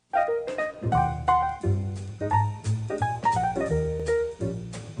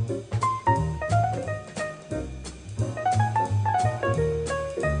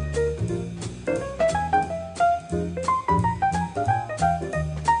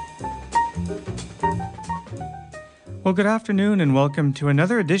Well, good afternoon and welcome to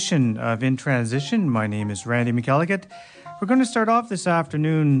another edition of In Transition. My name is Randy McElligott. We're going to start off this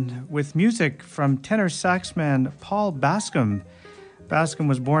afternoon with music from tenor saxman Paul Bascombe. Bascombe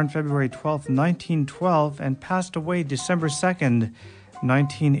was born February 12, 1912 and passed away December 2nd,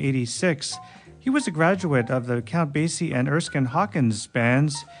 1986. He was a graduate of the Count Basie and Erskine Hawkins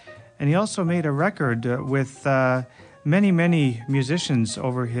bands, and he also made a record with many musicians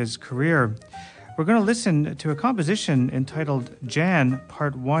over his career. We're going to listen to a composition entitled Jan,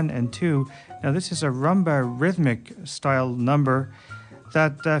 Part 1 and 2. Now, this is a rumba rhythmic style number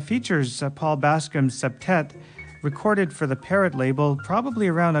that features Paul Bascombe's septet, recorded for the Parrot label probably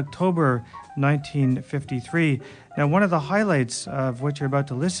around October 1953. Now, one of the highlights of what you're about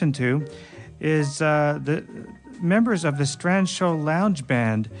to listen to is the members of the Strand Show Lounge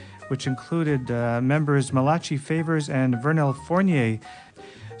Band, which included members Malachi Favors and Vernel Fournier.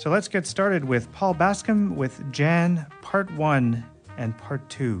 So let's get started with Paul Bascombe with Jan, Part 1 and Part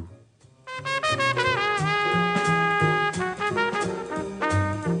 2.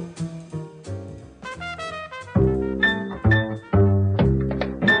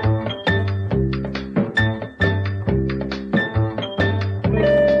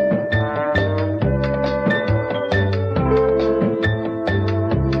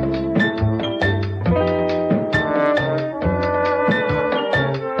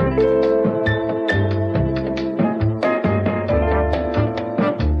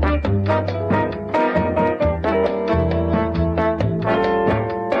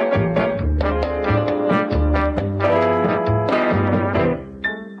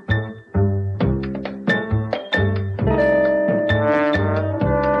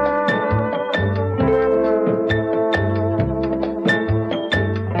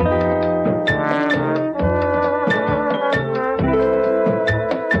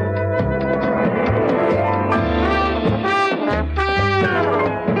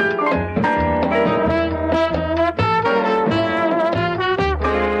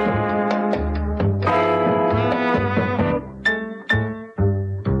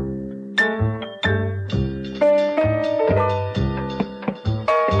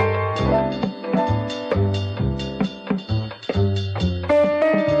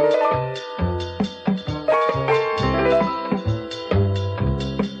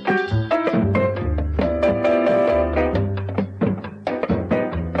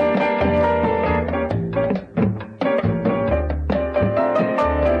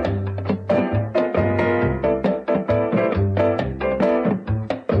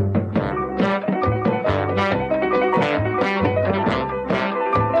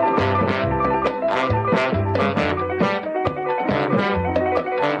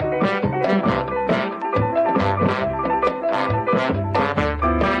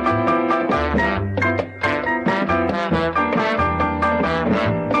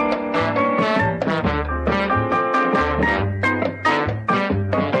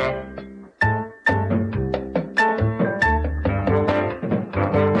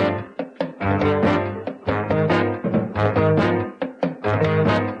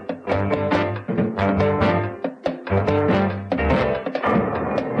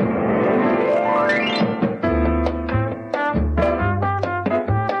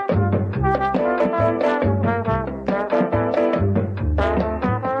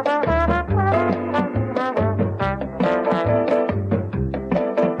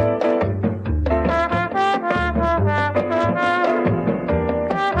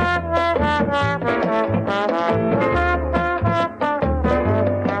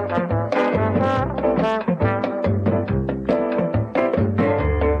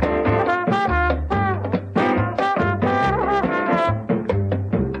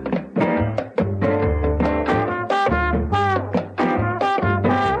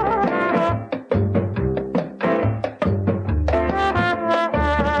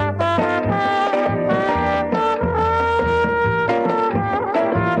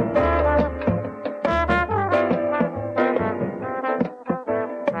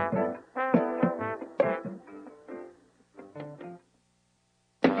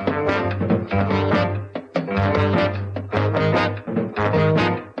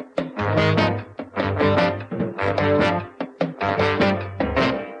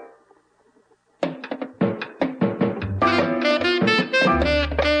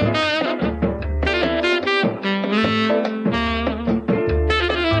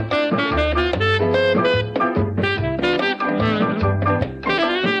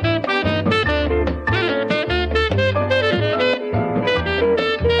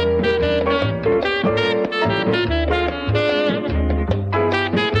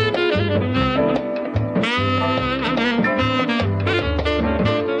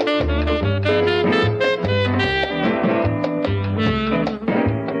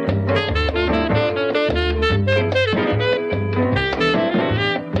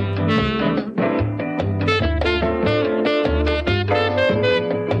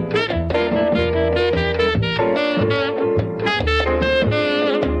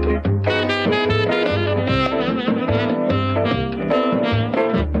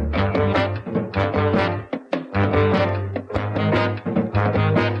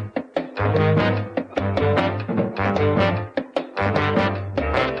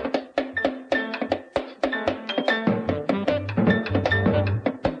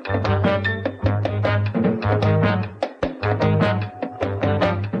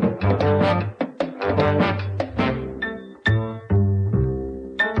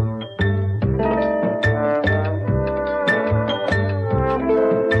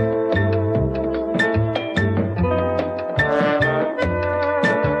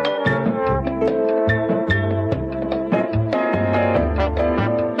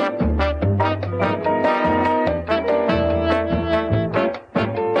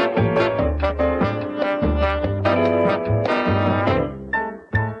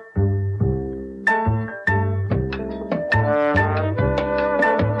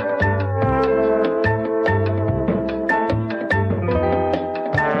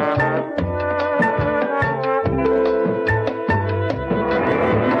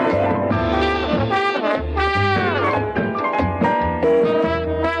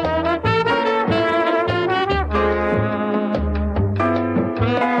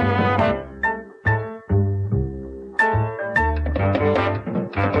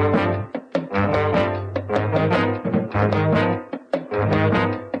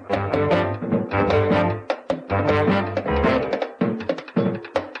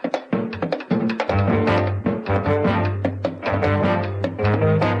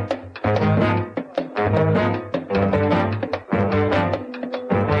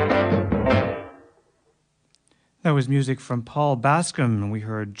 that was music from Paul Bascom. We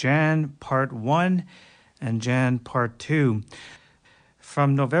heard Jan Part 1 and Jan Part 2.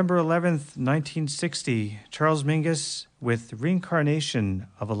 From November 11th, 1960, Charles Mingus with Reincarnation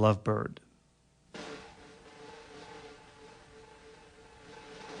of a Lovebird.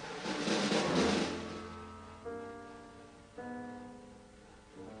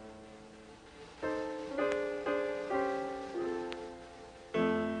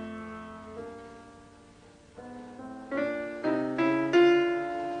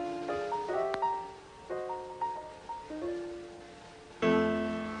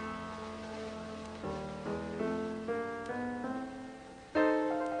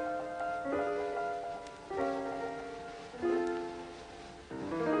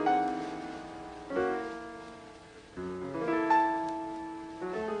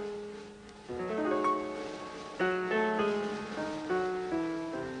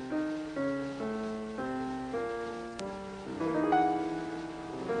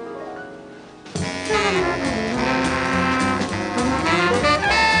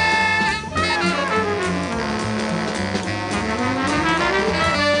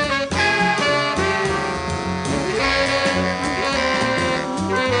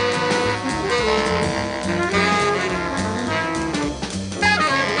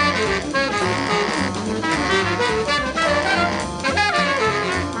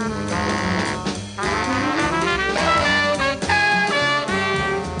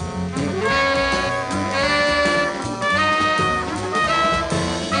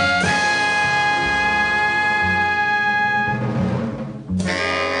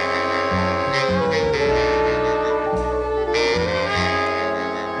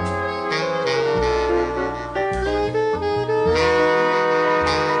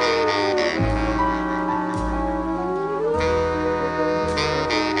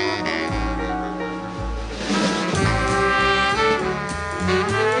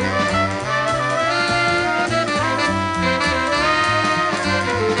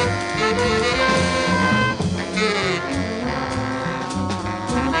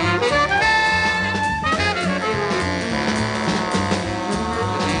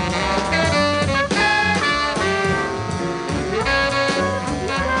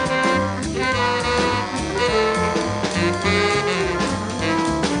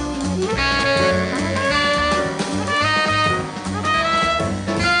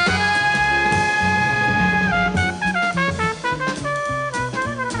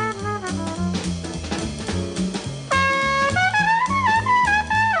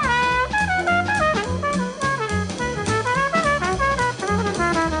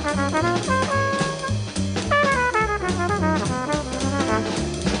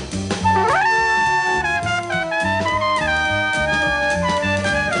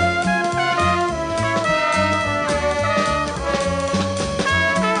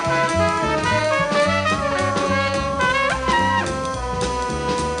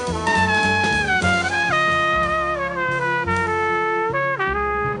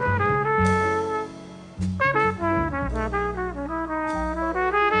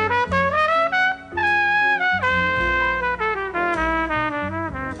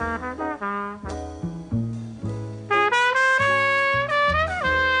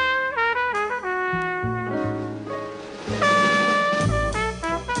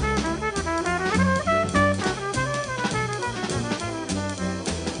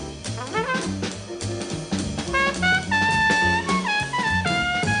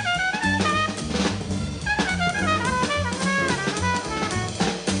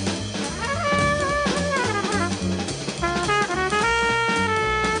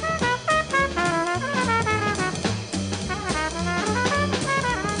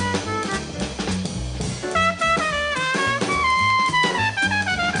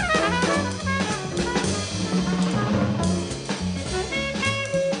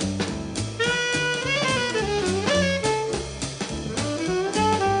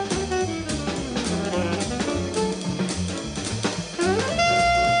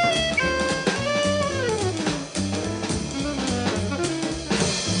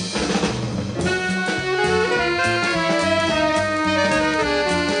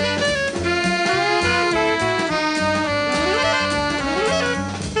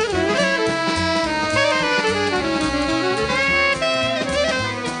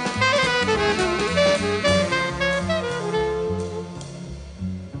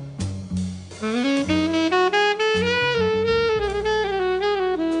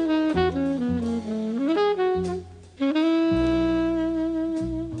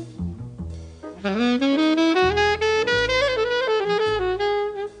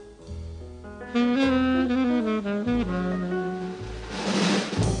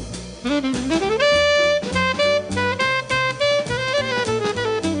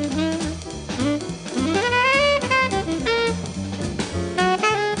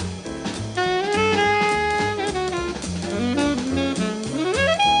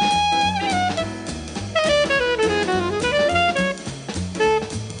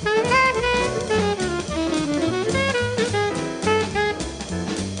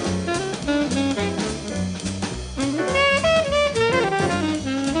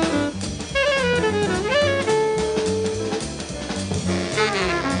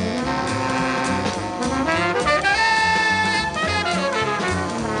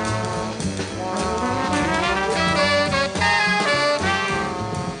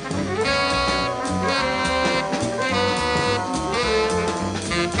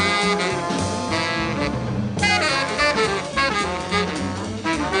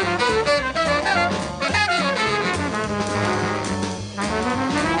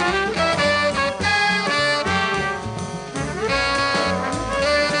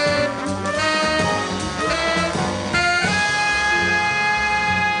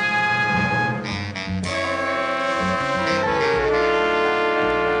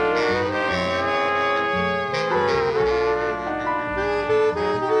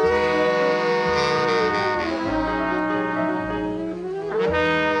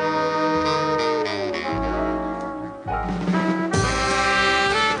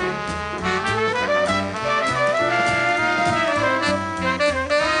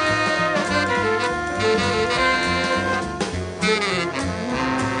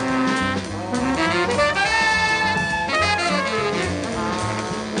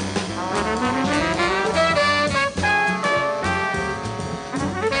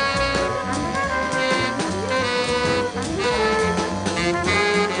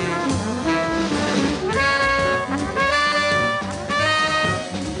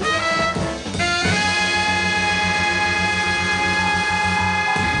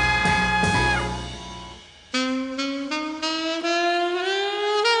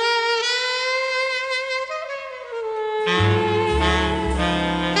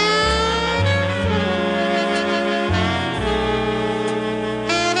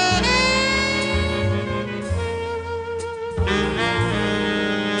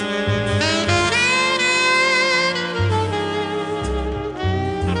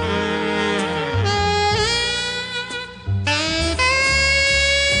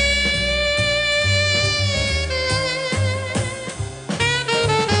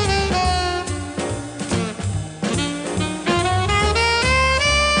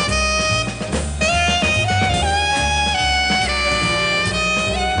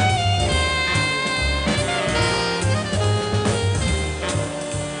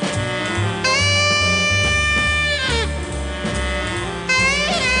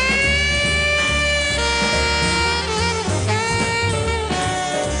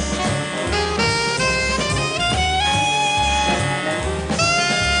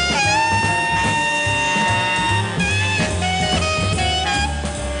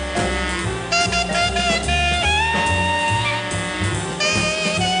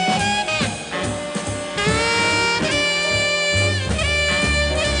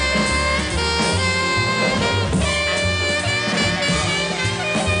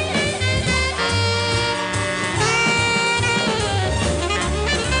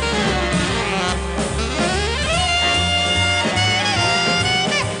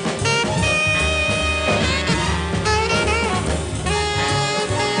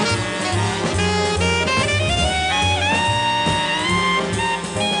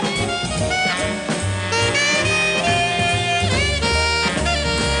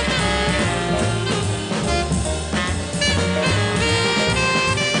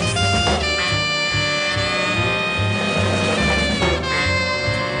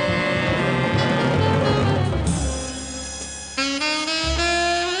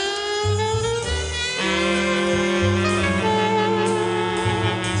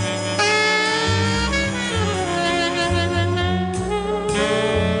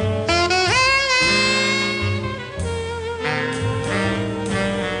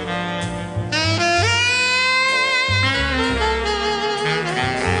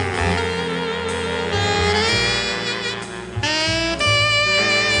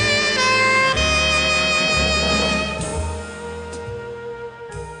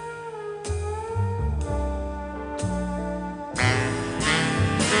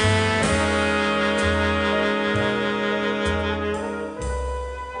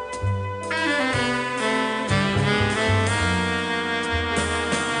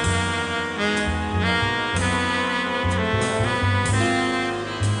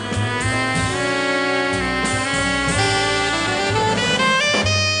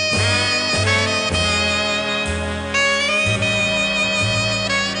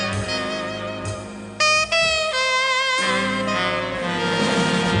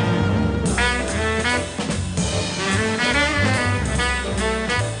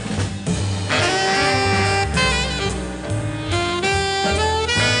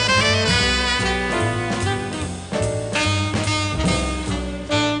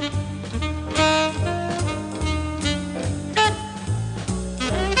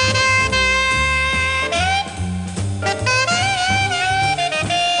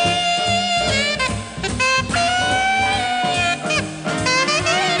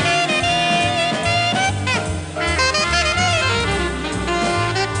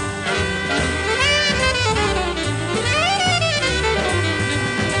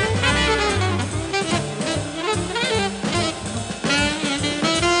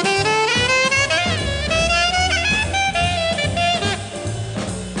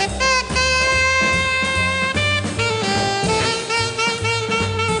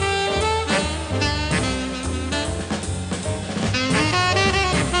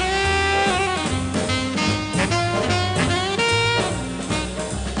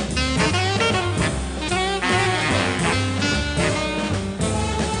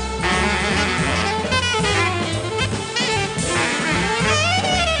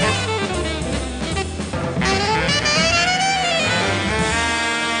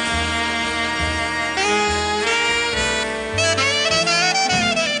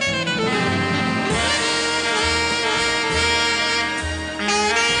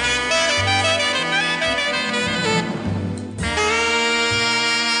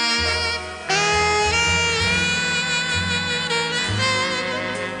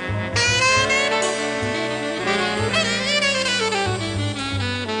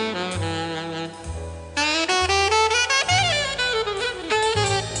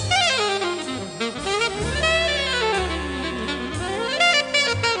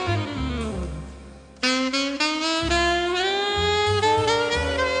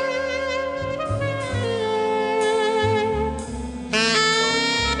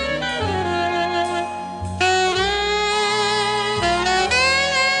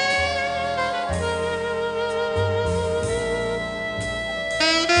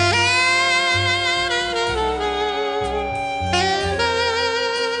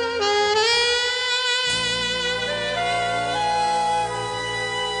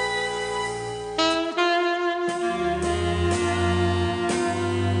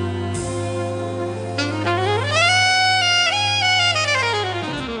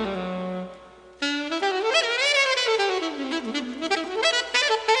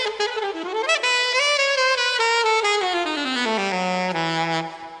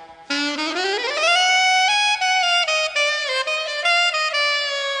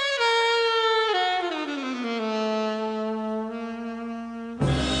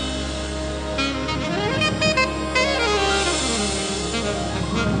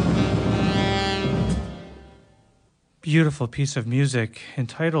 Beautiful piece of music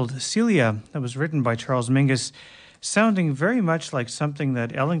entitled Celia that was written by Charles Mingus, sounding very much like something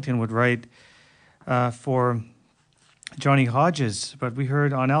that Ellington would write for Johnny Hodges. But we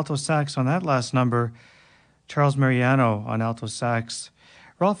heard on alto sax on that last number, Charles Mariano on alto sax.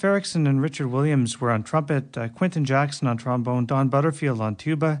 Rolf Erickson and Richard Williams were on trumpet, Quentin Jackson on trombone, Don Butterfield on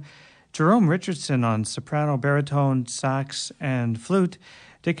tuba, Jerome Richardson on soprano, baritone, sax, and flute,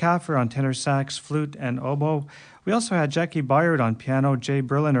 Dick Haffer on tenor sax, flute, and oboe. We also had Jackie Byard on piano, Jay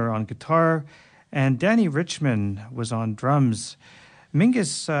Berliner on guitar, and Danny Richmond was on drums.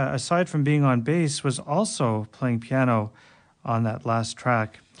 Mingus, aside from being on bass, was also playing piano on that last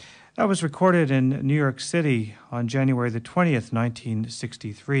track. That was recorded in New York City on January the 20th,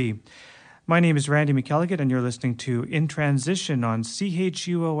 1963. My name is Randy McElligott, and you're listening to In Transition on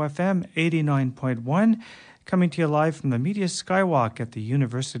CHUO-FM 89.1, coming to you live from the Media Skywalk at the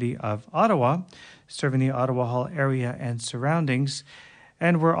University of Ottawa, serving the Ottawa Hall area and surroundings.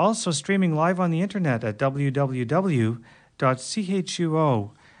 And we're also streaming live on the internet at www.chuo.fm.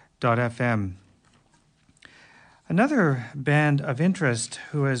 Another band of interest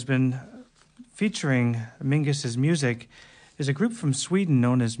who has been featuring Mingus's music is a group from Sweden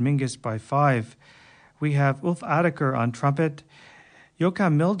known as Mingus by Five. We have Ulf Adeker on trumpet,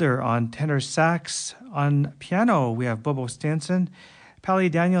 Jokka Milder on tenor sax. On piano, we have Bobo Stenson, Pally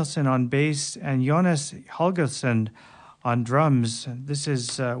Danielson on bass, and Jonas Holgersson on drums. This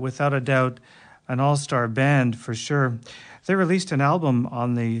is, without a doubt, an all-star band for sure. They released an album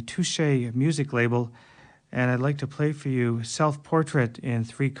on the Touche music label, and I'd like to play for you Self-Portrait in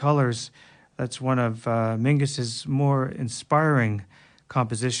Three Colors. That's one of Mingus's more inspiring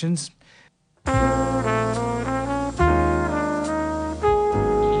compositions.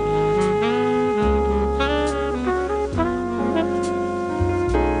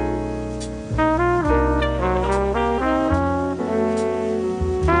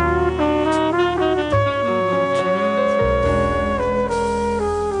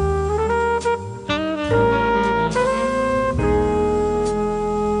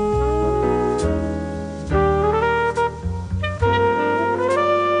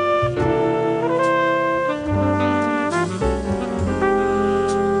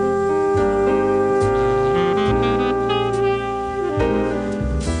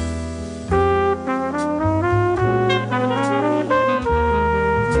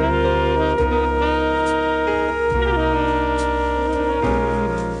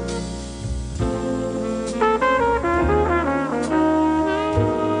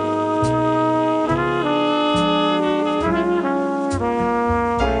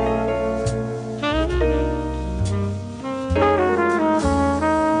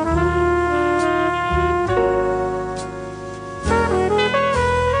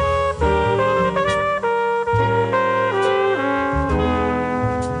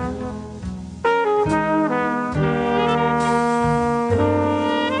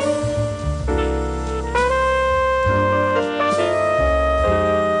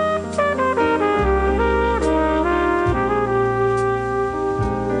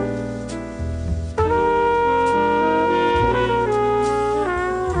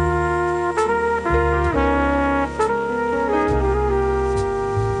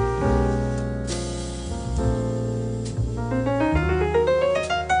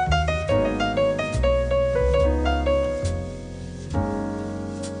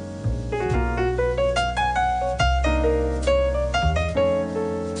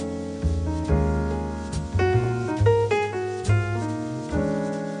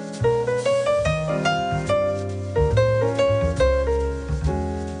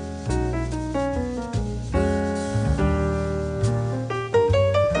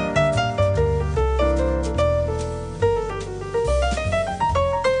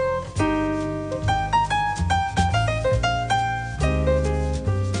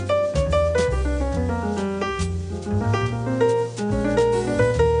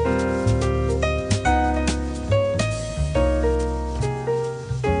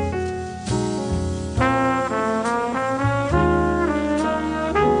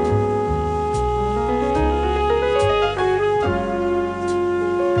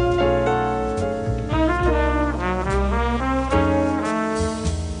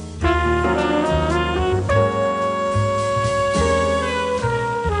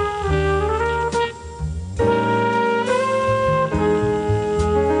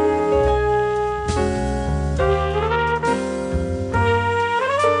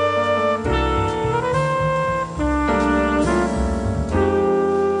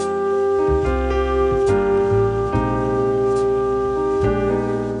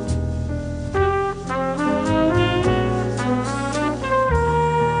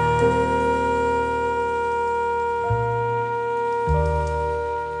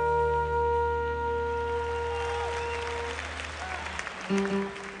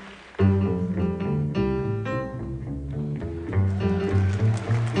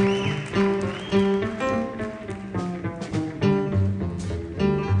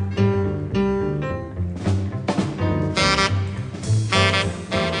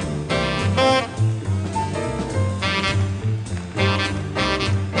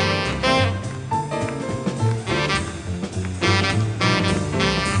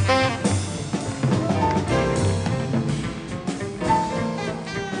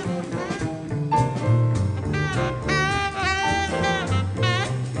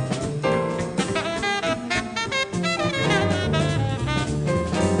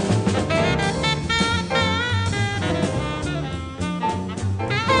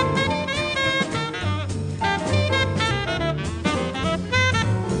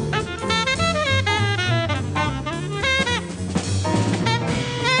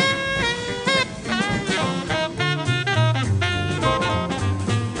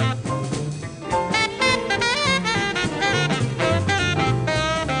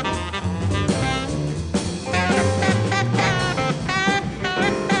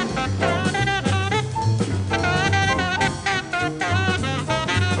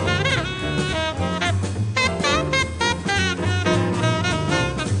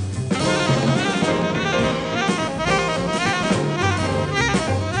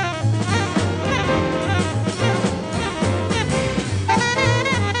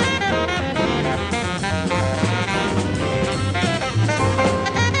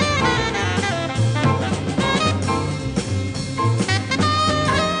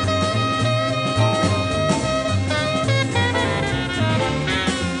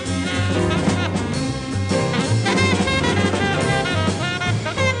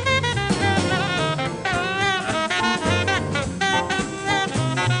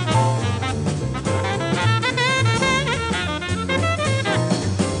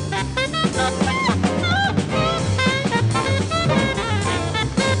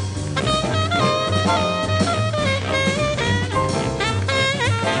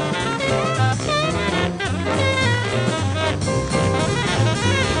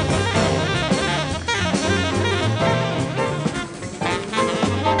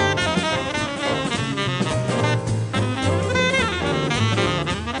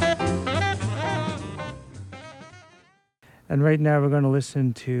 And right now we're going to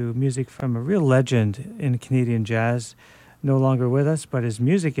listen to music from a real legend in Canadian jazz, no longer with us, but his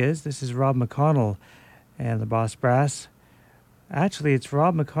music is. This is Rob McConnell and the Boss Brass. Actually, it's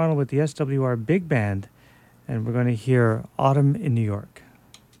Rob McConnell with the SWR Big Band, and we're going to hear Autumn in New York.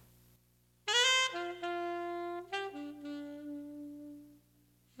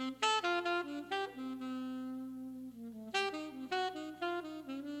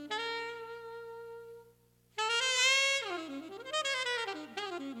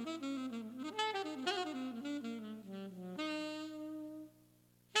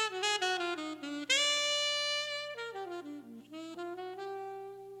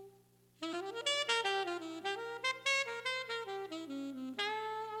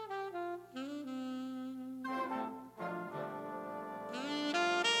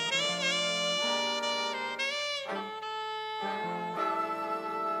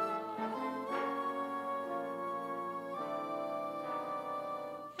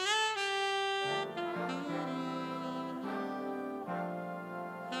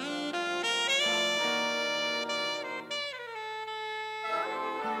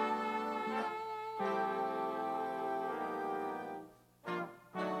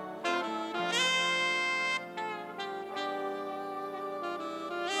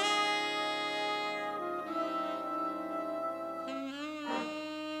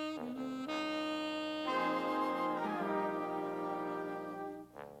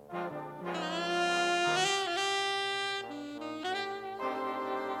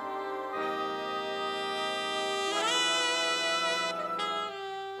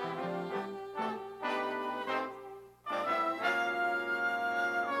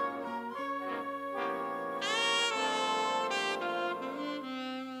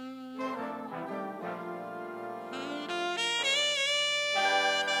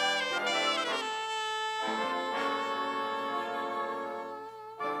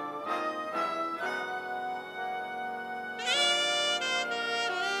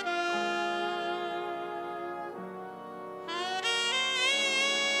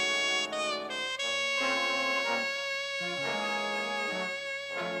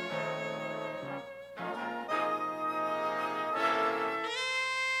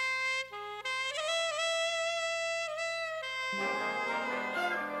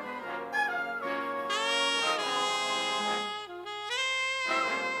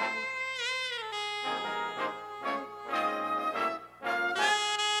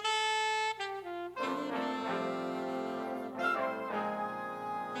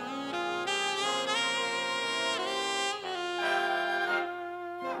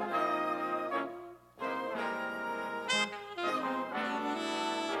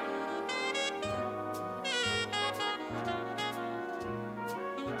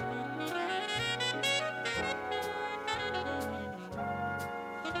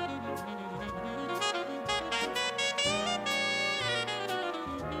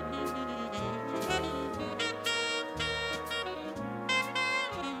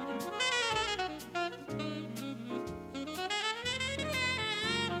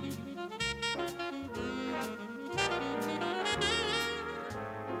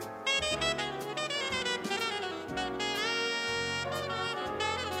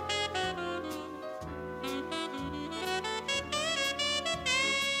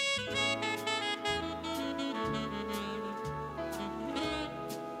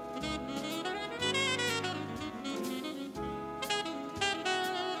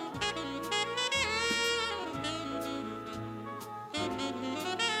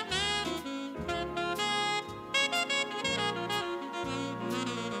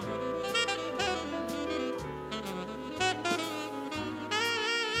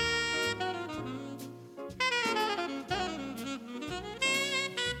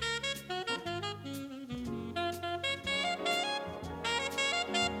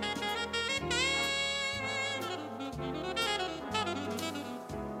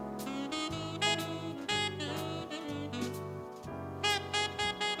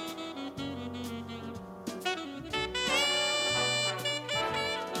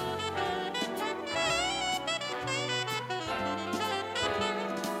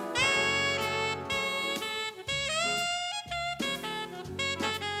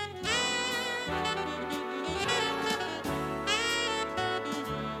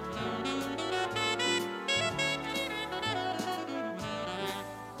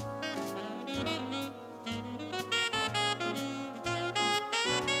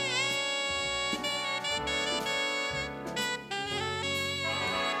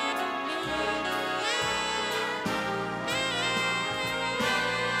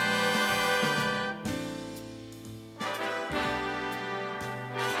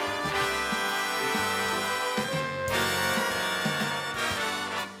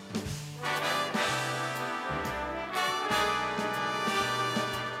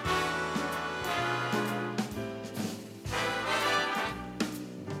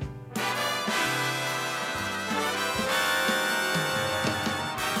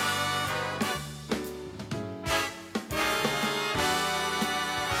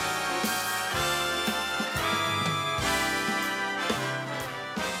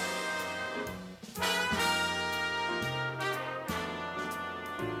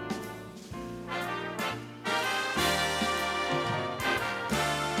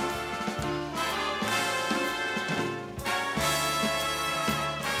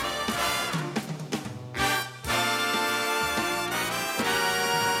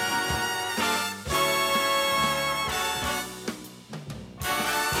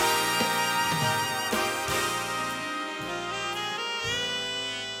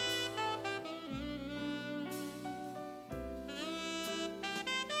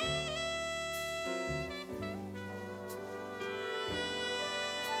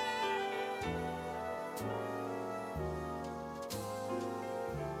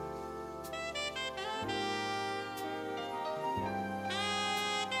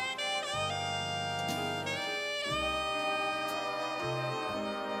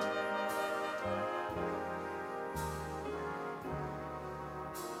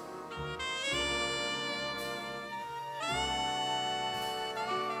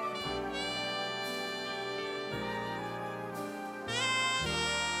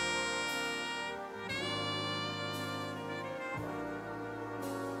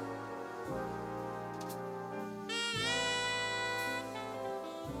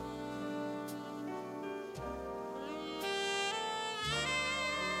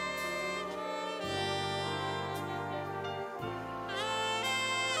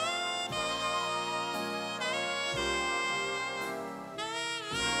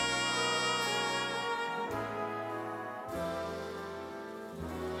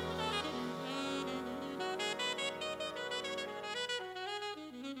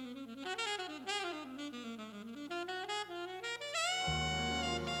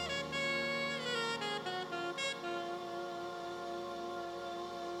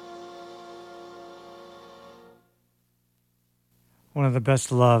 One of the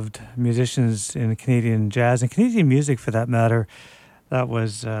best loved musicians in Canadian jazz and Canadian music for that matter. That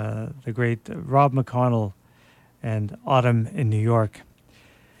was the great Rob McConnell and Autumn in New York.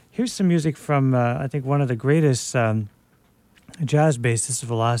 Here's some music from, I think, one of the greatest jazz bassists of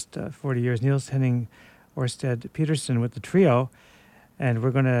the last 40 years, Niels Henning Orsted Peterson with the trio. And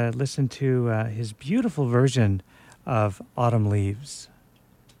we're going to listen to his beautiful version of Autumn Leaves.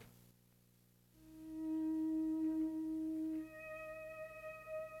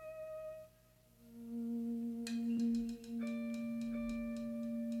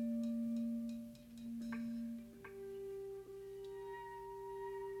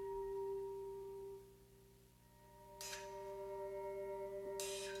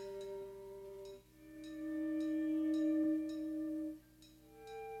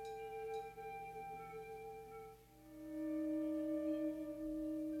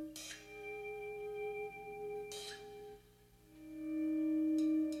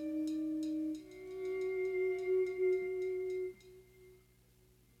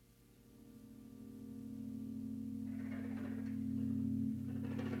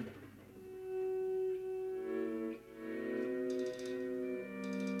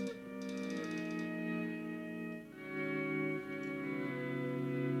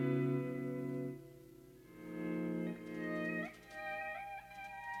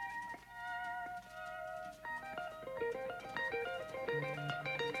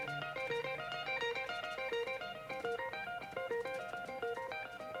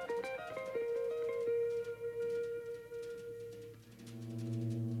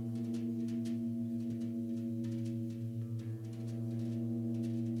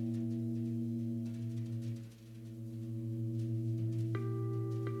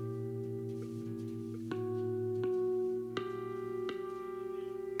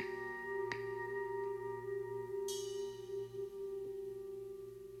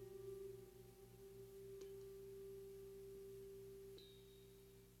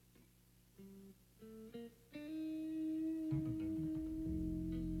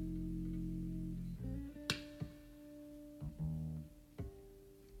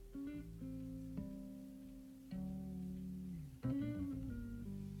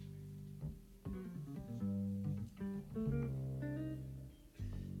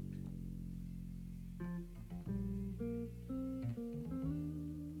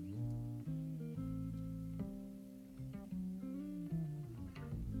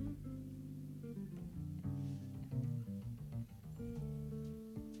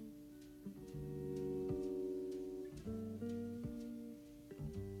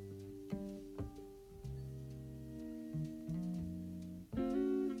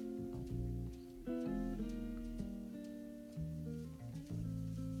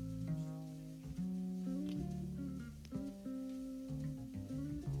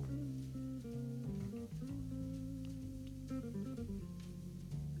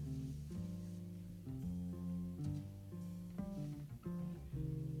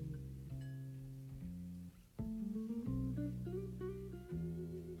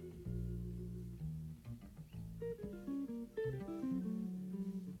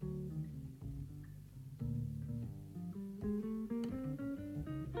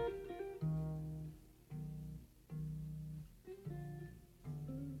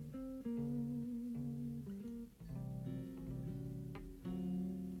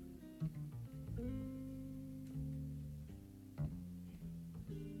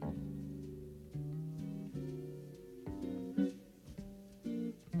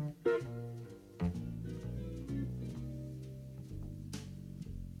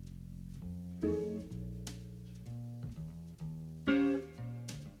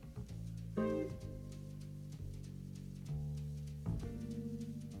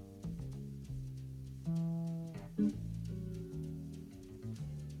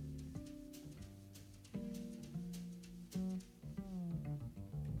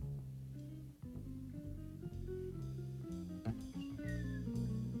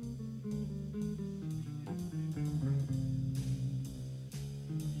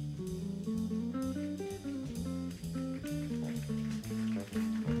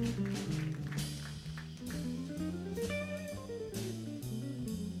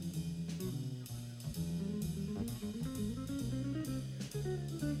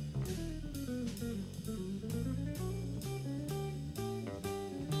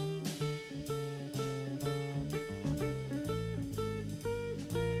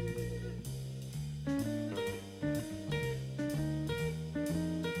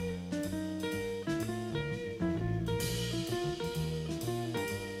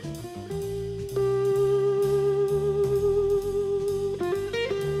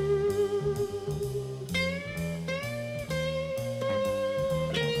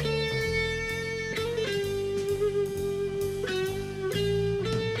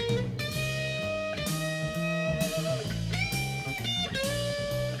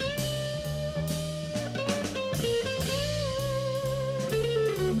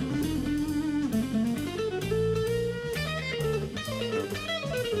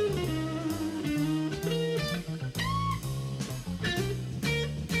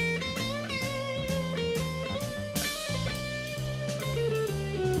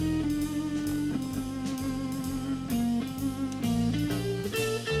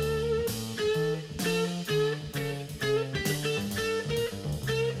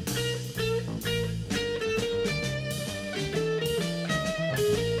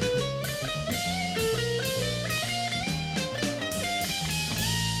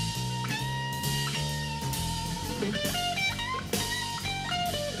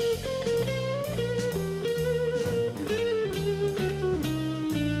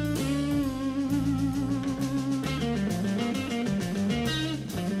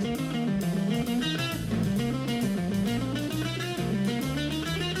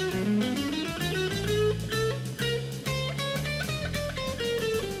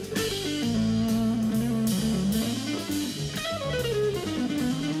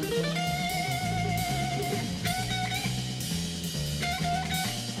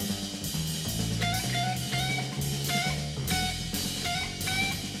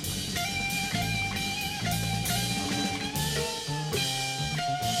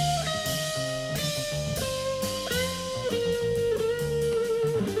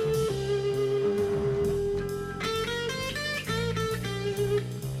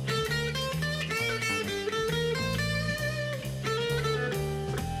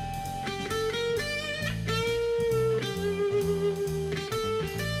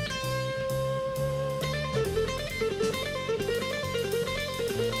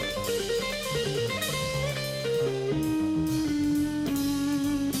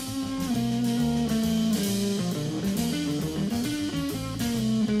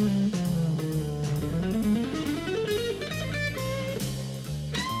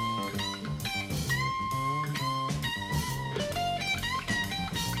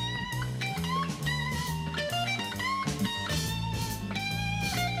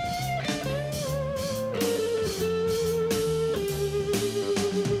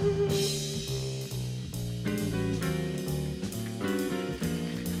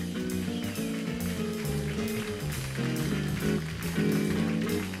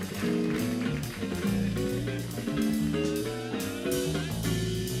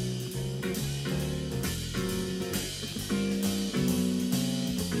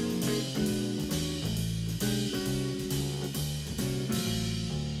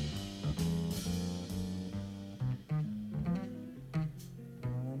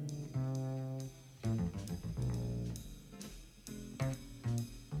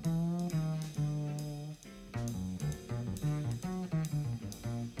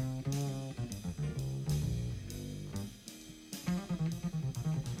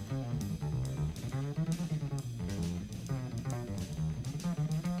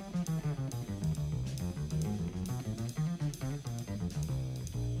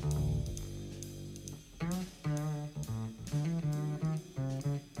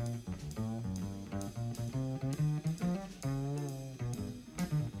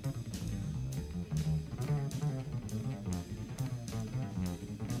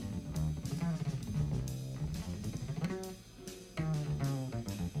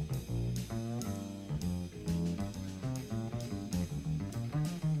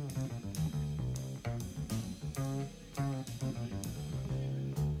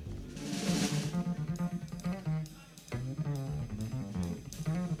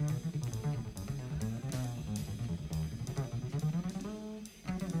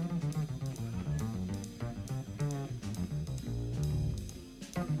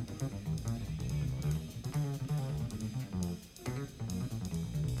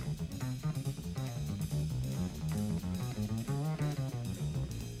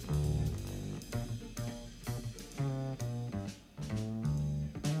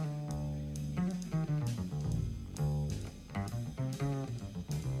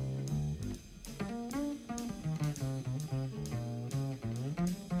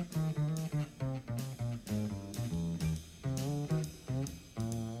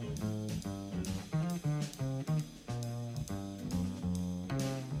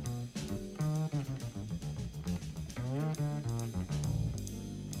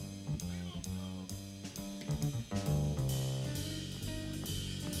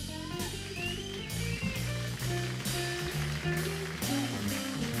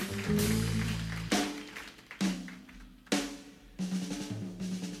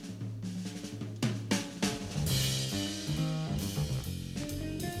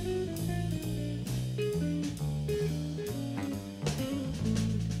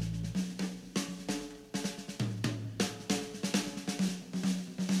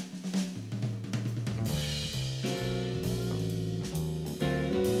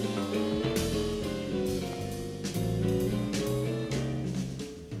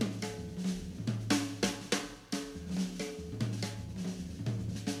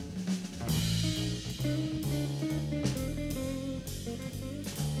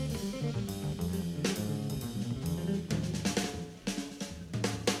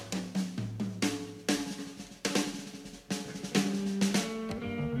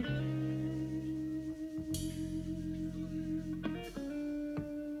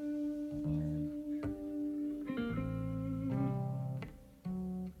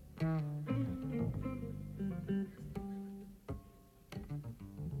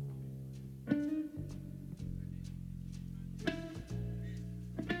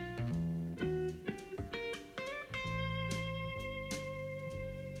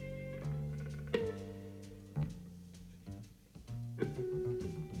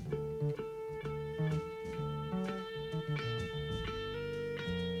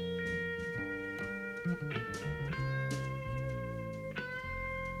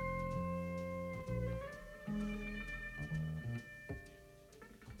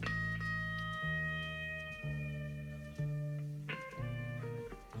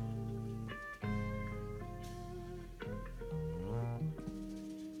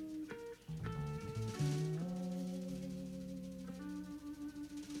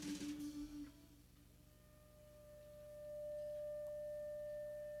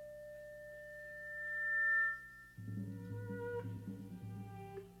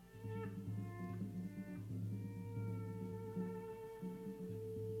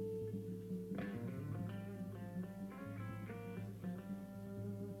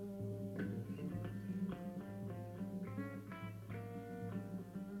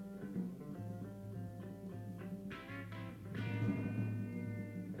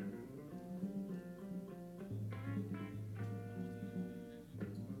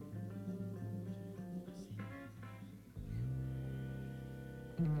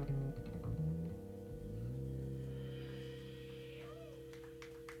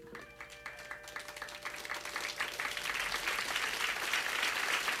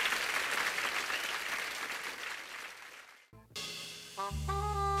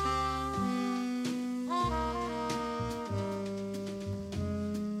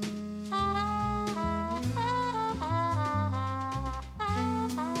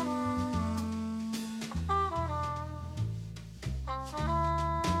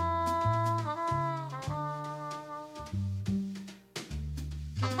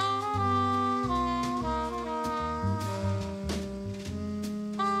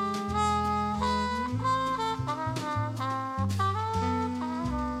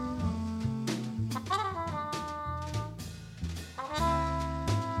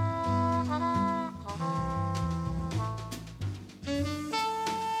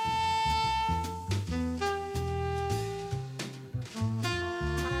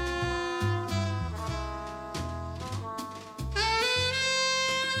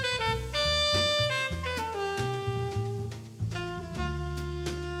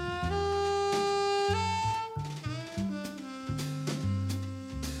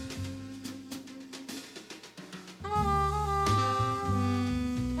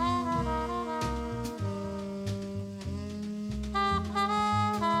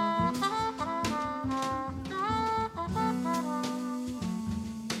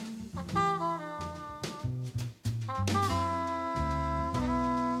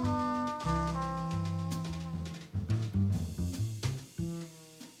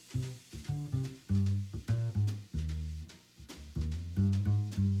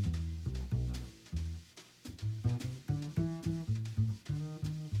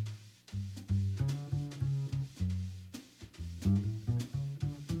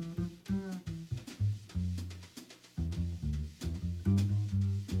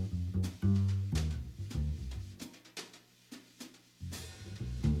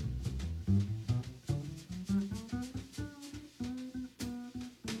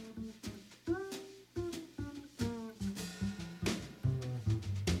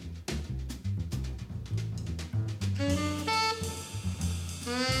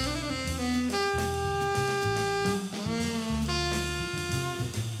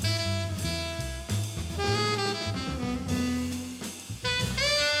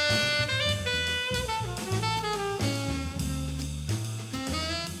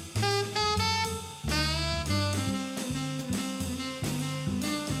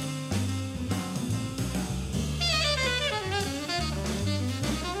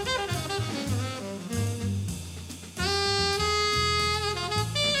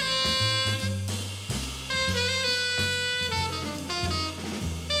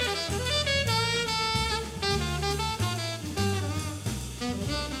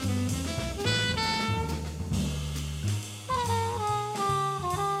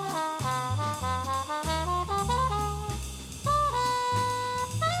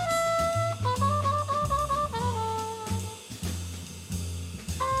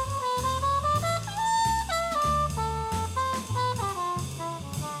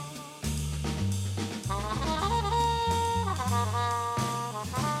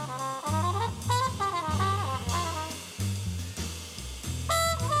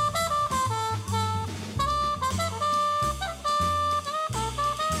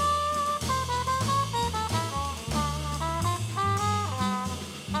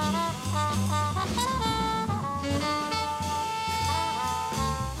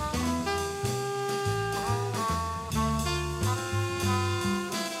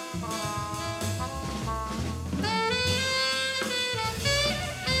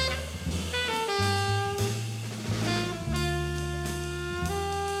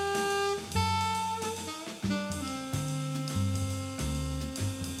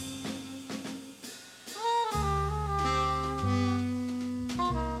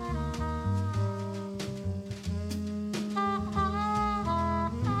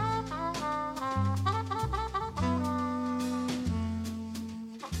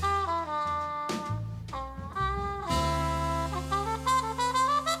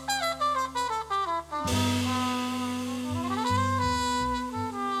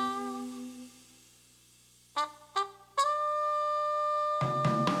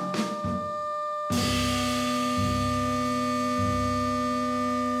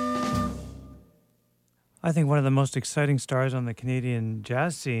 I think one of the most exciting stars on the Canadian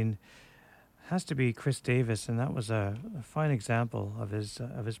jazz scene has to be Chris Davis, and that was a fine example of his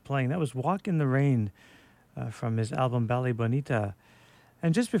playing. That was "Walk in the Rain" from his album Ballet Bonita,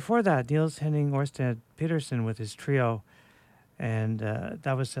 and just before that, Niels Henning Orsted Peterson with his trio. And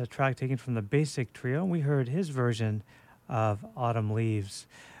that was a track taken from the Basic Trio. We heard his version of Autumn Leaves.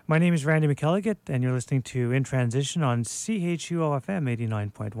 My name is Randy McElligott, and you're listening to In Transition on CHUO-FM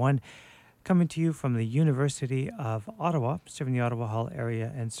 89.1, coming to you from the University of Ottawa, serving the Ottawa Hall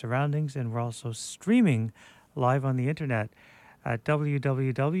area and surroundings. And we're also streaming live on the internet at www.chuo.fm.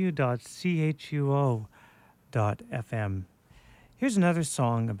 Here's another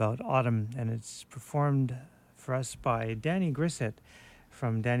song about autumn, and it's performed for us by Danny Grissett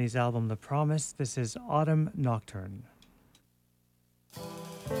from Danny's album The Promise. This is Autumn Nocturne.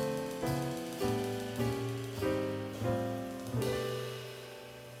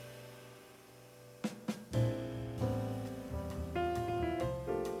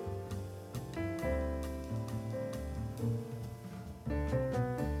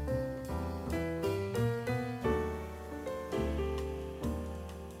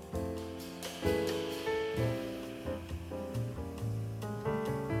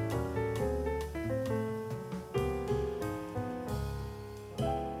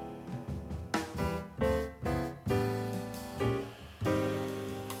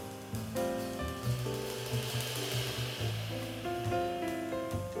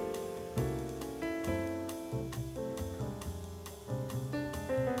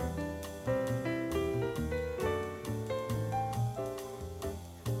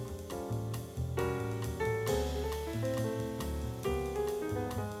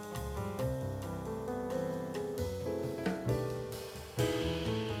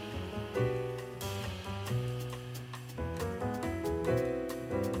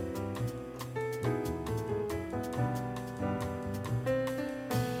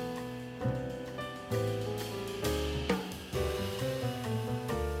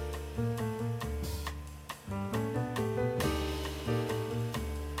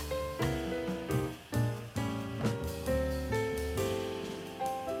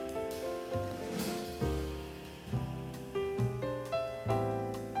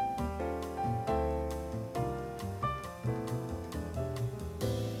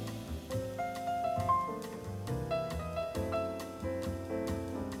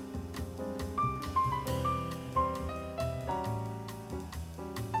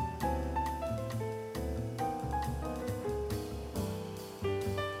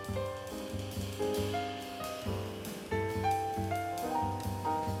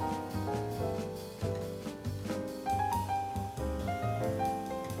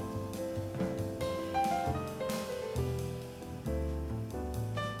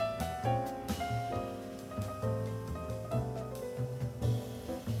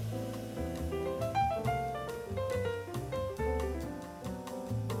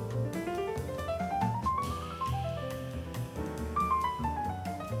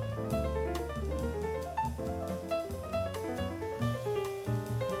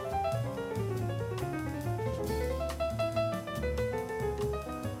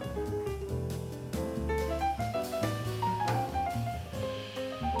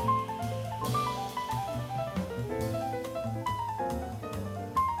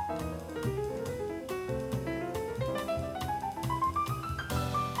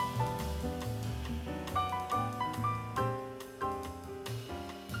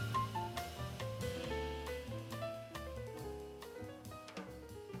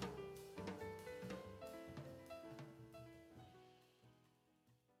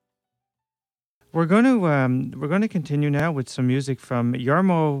 We're going to continue now with some music from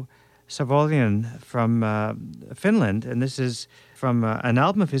Jarmo Savolian from Finland, and this is from an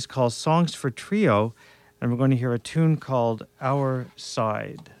album of his called Songs for Trio, and we're going to hear a tune called Our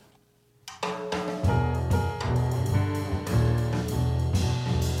Side.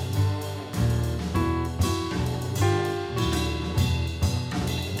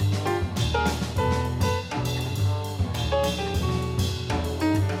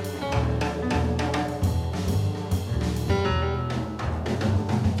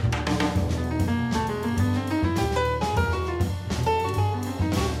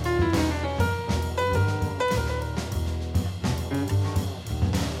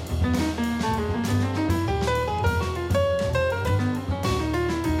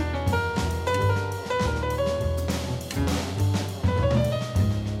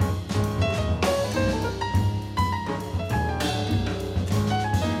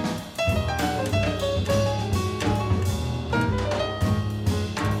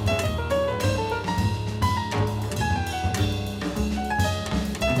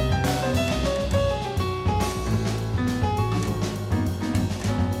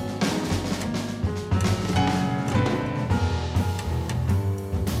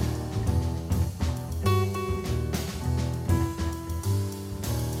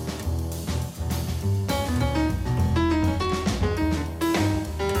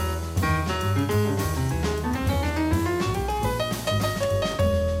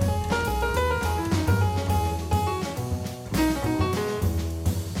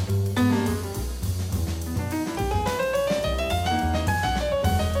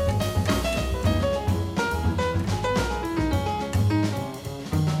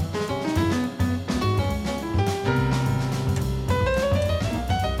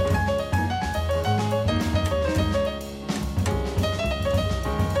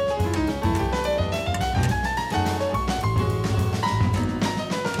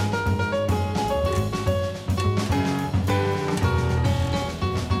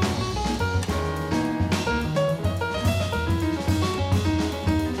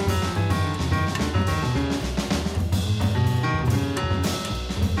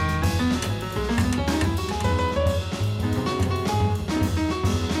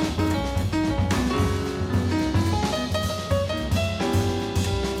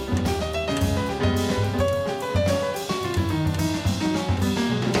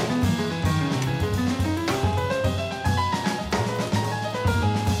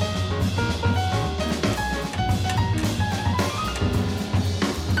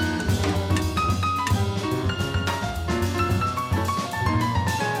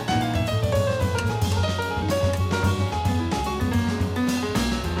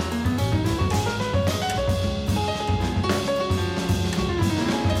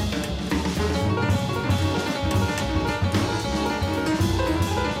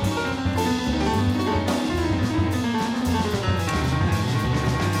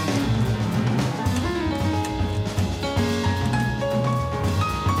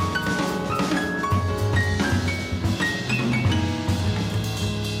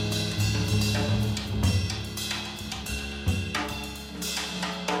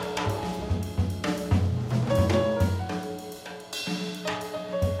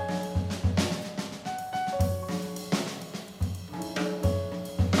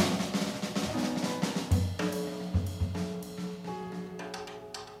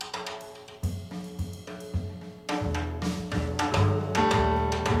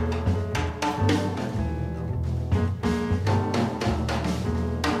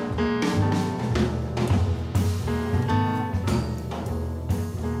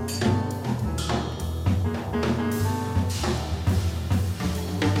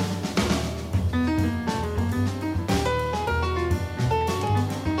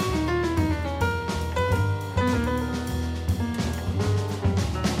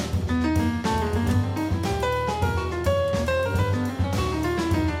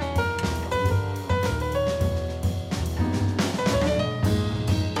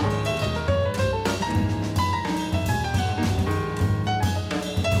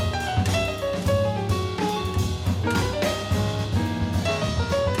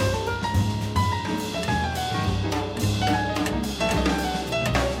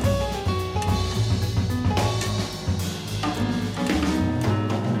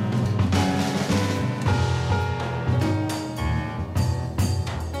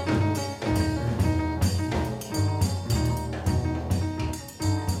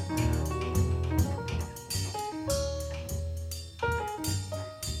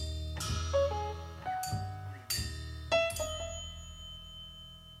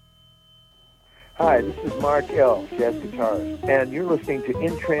 Hi, this is Mark L., jazz guitarist, and you're listening to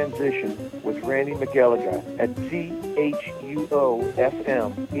In Transition with Randy McElligott at CHUO-FM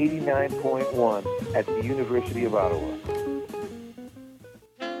 89.1 at the University of Ottawa.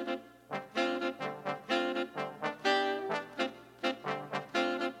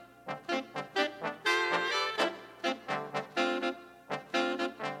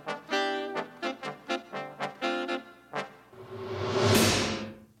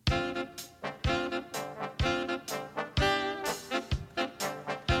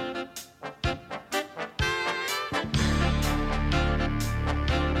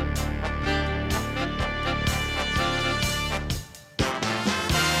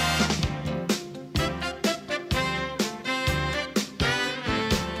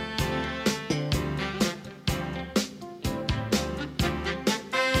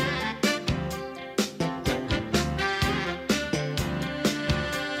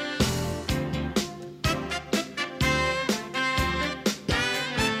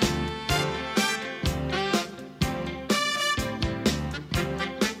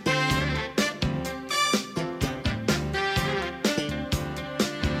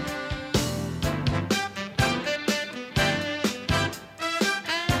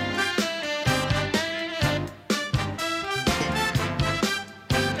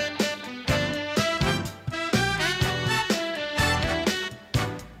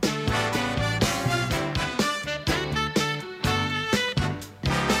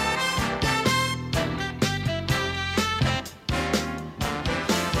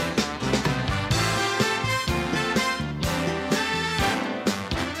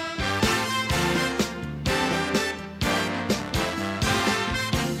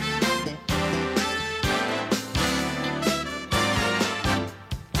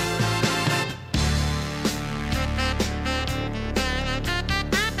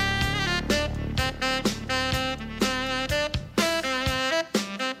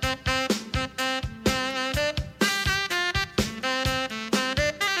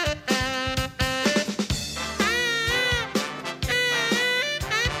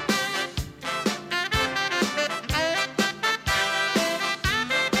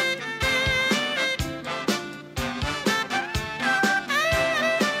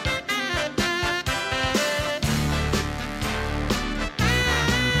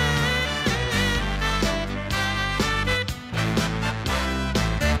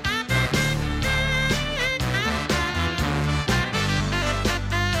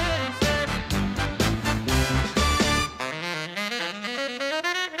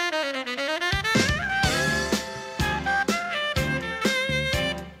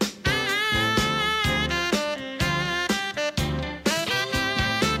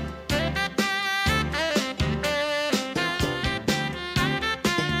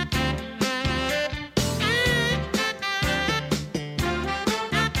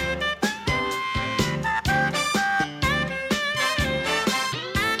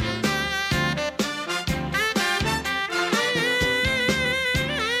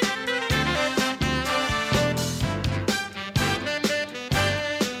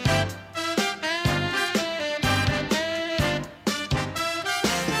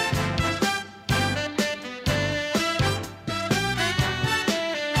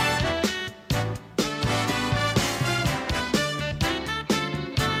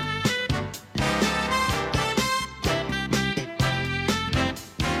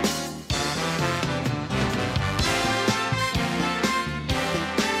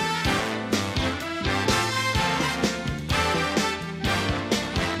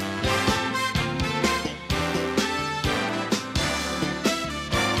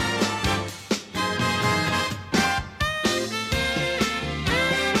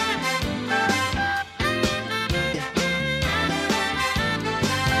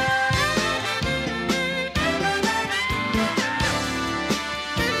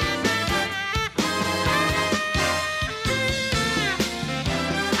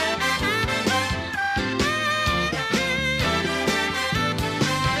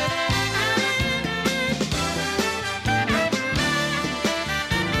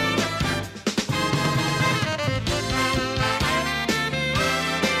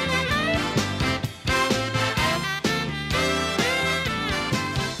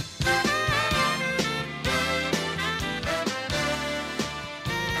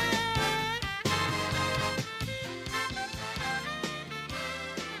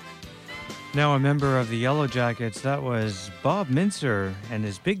 Now a member of the Yellow Jackets, that was Bob Mintzer and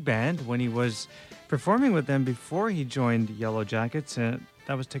his big band when he was performing with them before he joined Yellow Jackets. That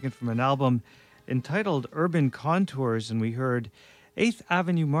was taken from an album entitled Urban Contours, and we heard Eighth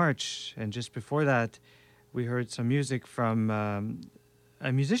Avenue March. And just before that, we heard some music from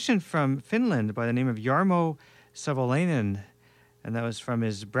a musician from Finland by the name of Jarmo Savolainen. And that was from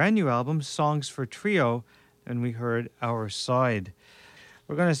his brand new album, Songs for Trio. And we heard Our Side.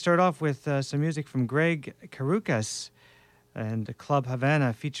 We're going to start off with some music from Greg Karukas and Club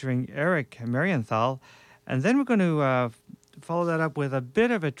Havana featuring Eric Marienthal. And then we're going to follow that up with a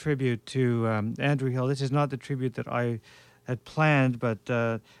bit of a tribute to Andrew Hill. This is not the tribute that I had planned, but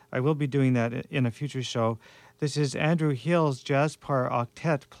I will be doing that in a future show. This is Andrew Hill's Jazzpar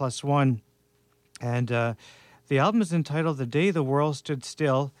Octet +1. And the album is entitled The Day the World Stood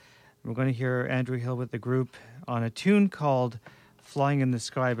Still. We're going to hear Andrew Hill with the group on a tune called Flying in the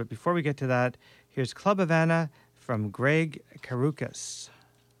Sky. But before we get to that, here's Club Havana from Greg Karukas.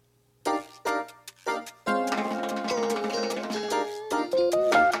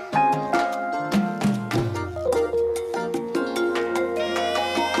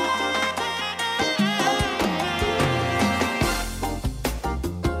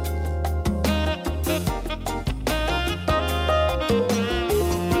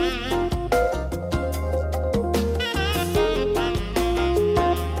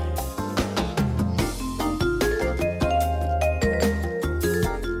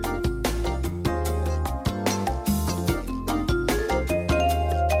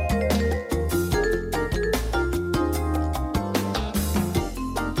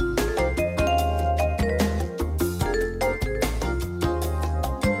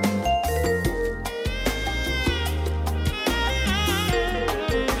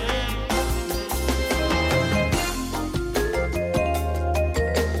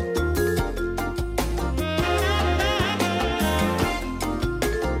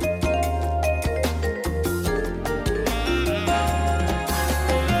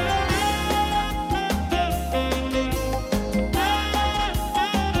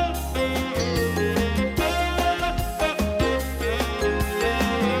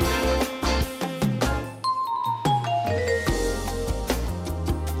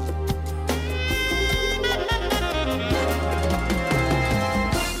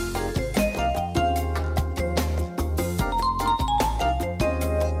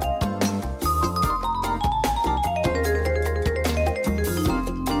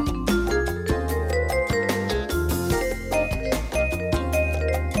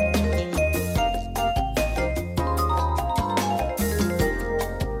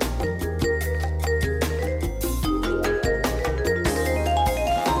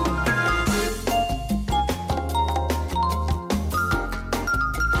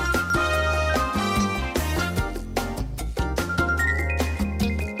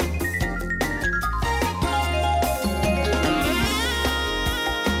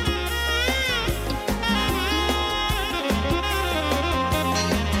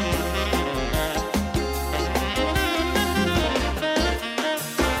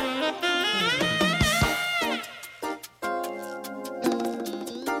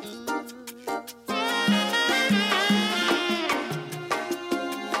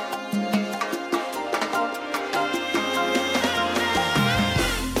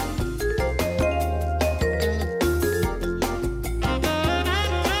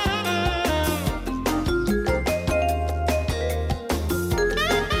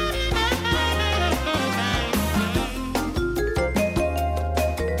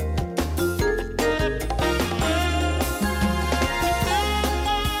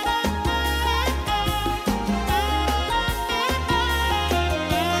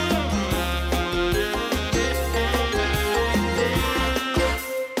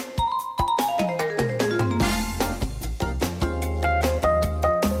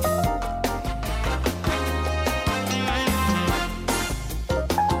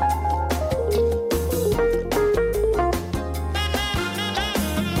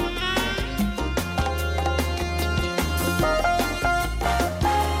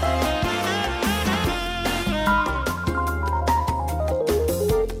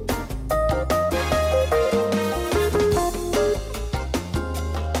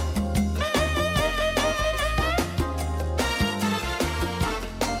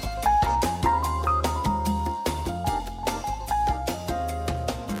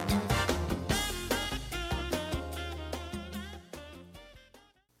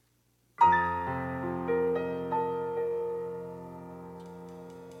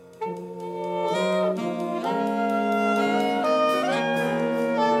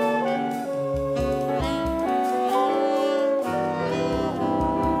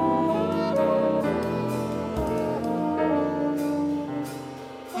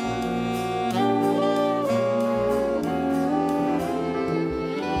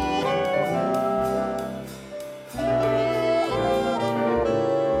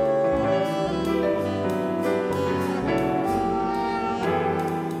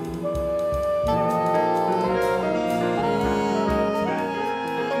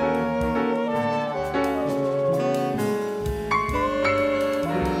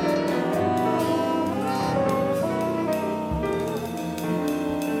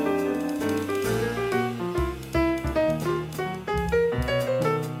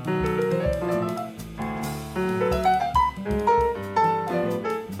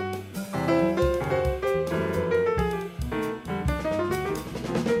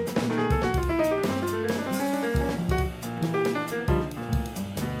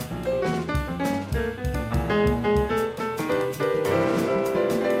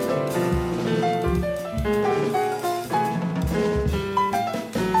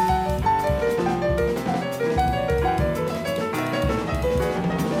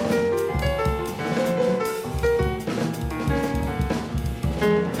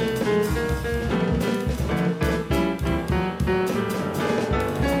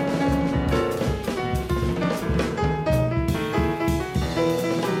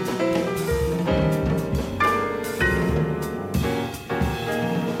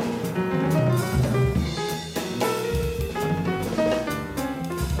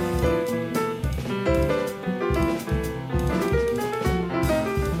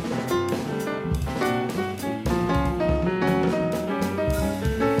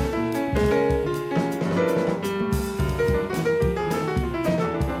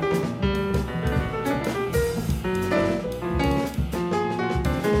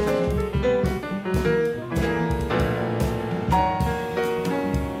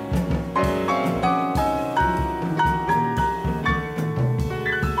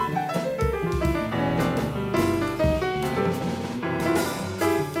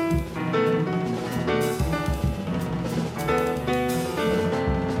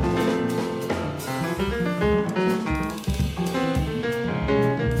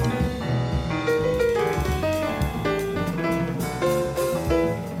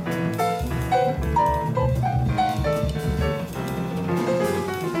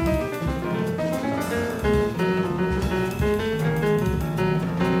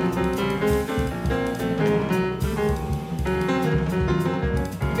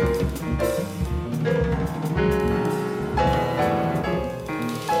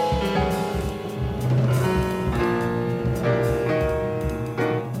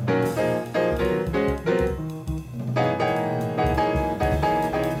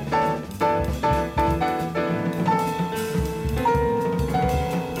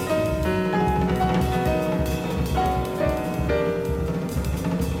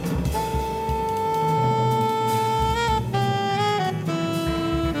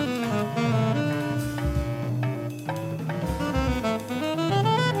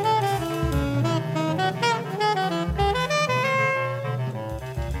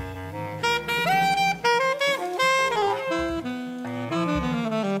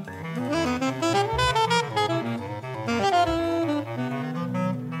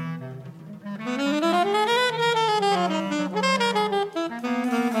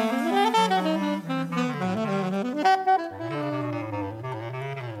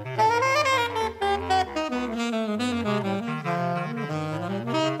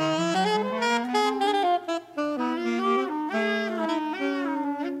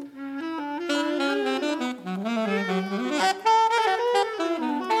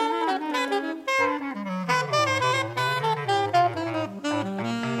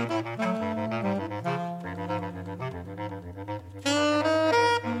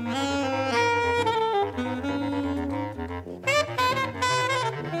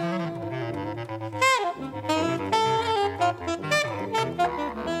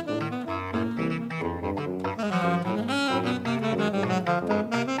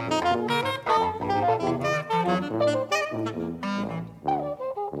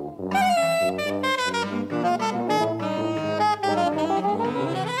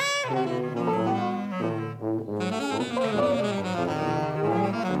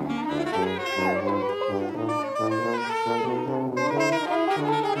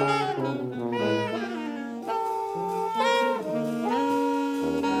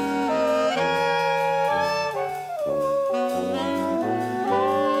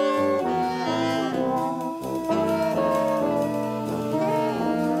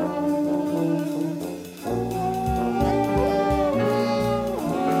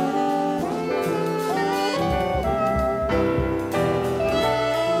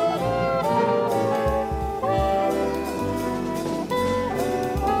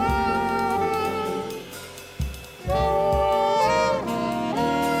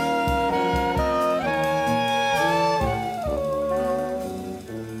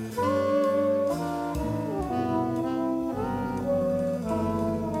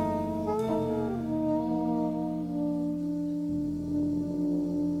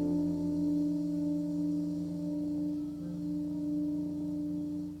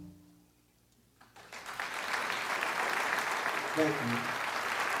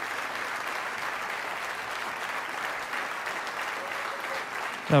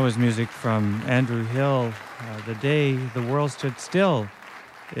 That was music from Andrew Hill. The Day the World Stood Still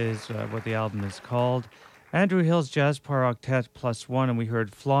is what the album is called. Andrew Hill's Jazz Power Octet +1, and we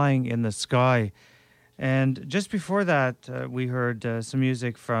heard Flying in the Sky. And just before that, we heard some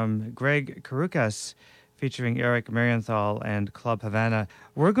music from Greg Karukas featuring Eric Marienthal and Club Havana.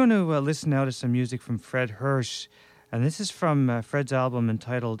 We're going to listen now to some music from Fred Hirsch, and this is from Fred's album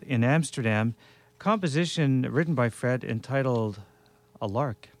entitled In Amsterdam, composition written by Fred entitled A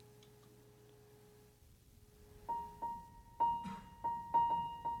Lark.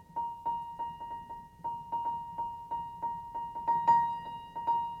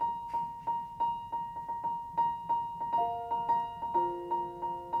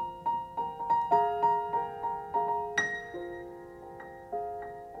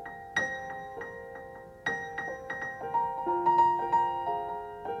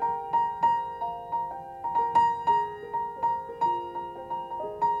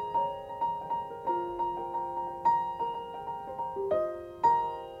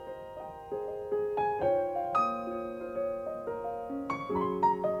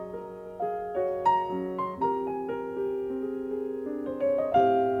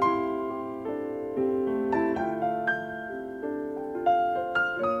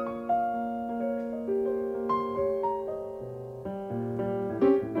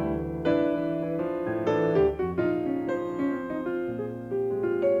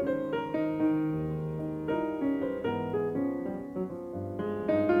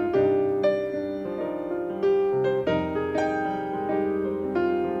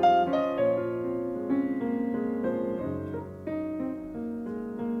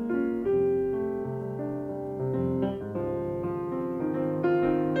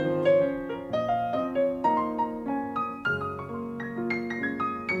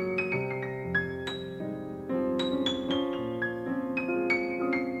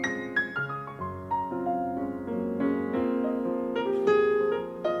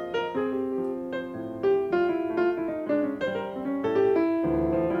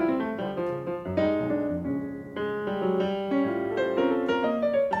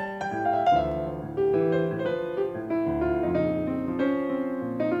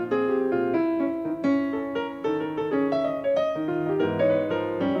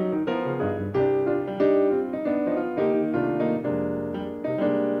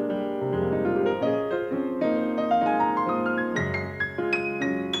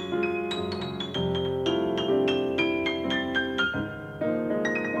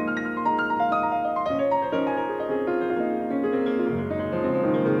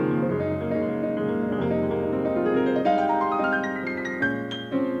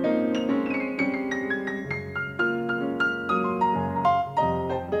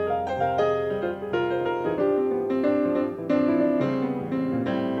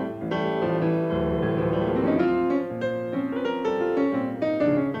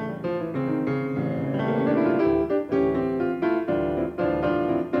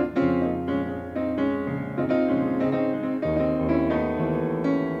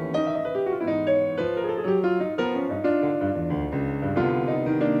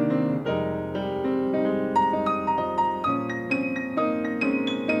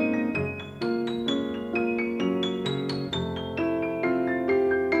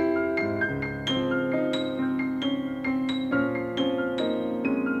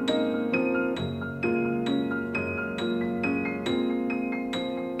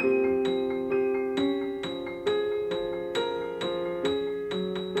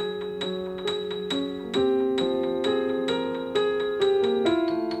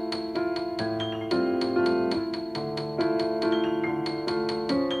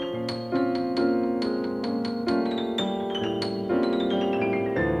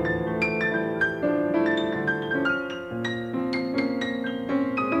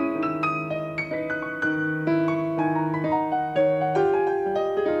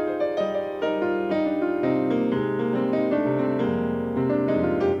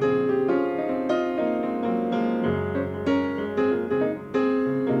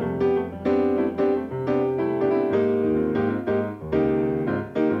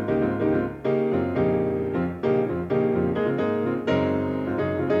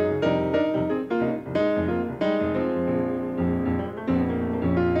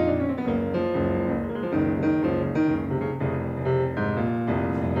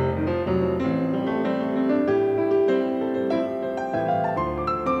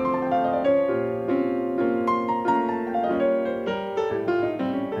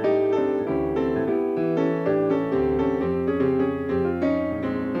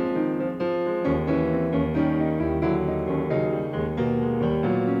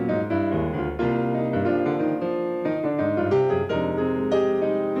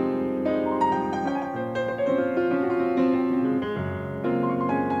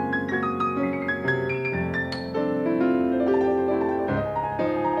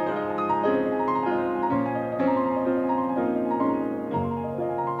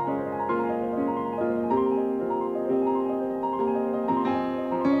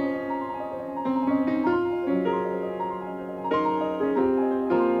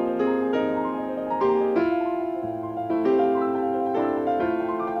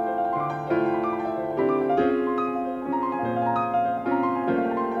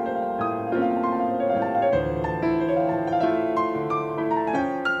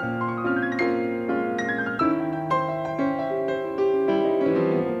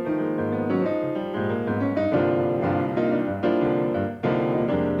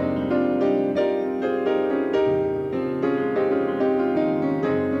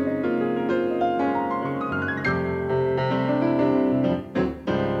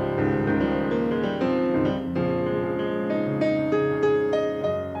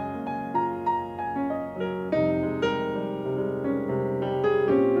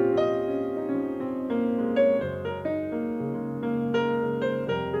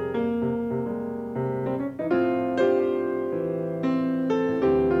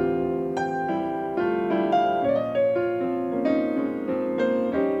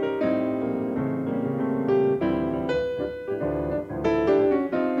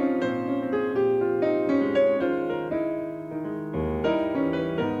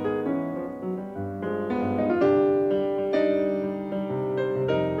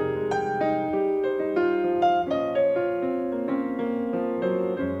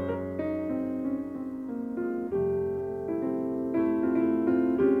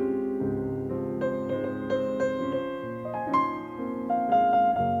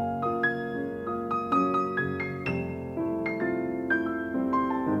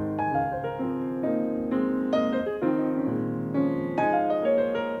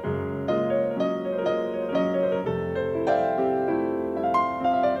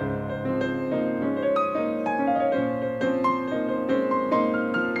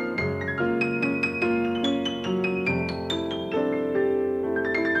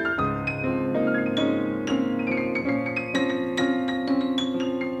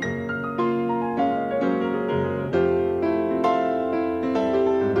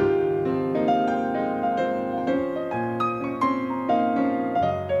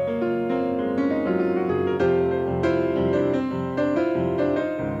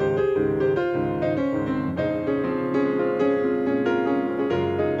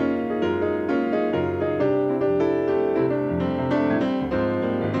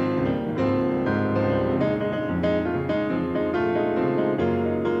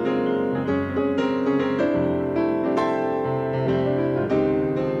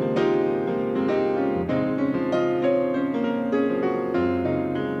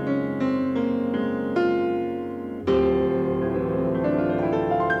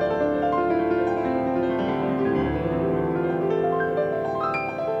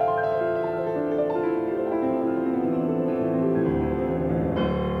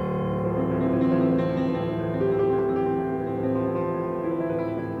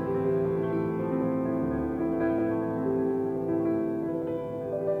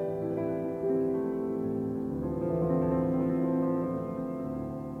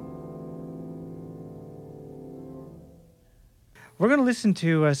 We're going to listen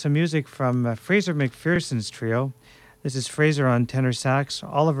to some music from Fraser McPherson's trio. This is Fraser on tenor sax,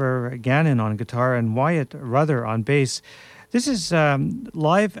 Oliver Gannon on guitar, and Wyatt Ruther on bass. This is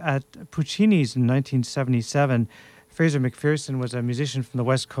live at Puccini's in 1977. Fraser McPherson was a musician from the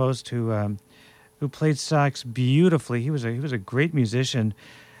West Coast who played sax beautifully. He was a great musician.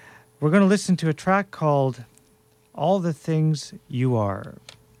 We're going to listen to a track called All the Things You Are.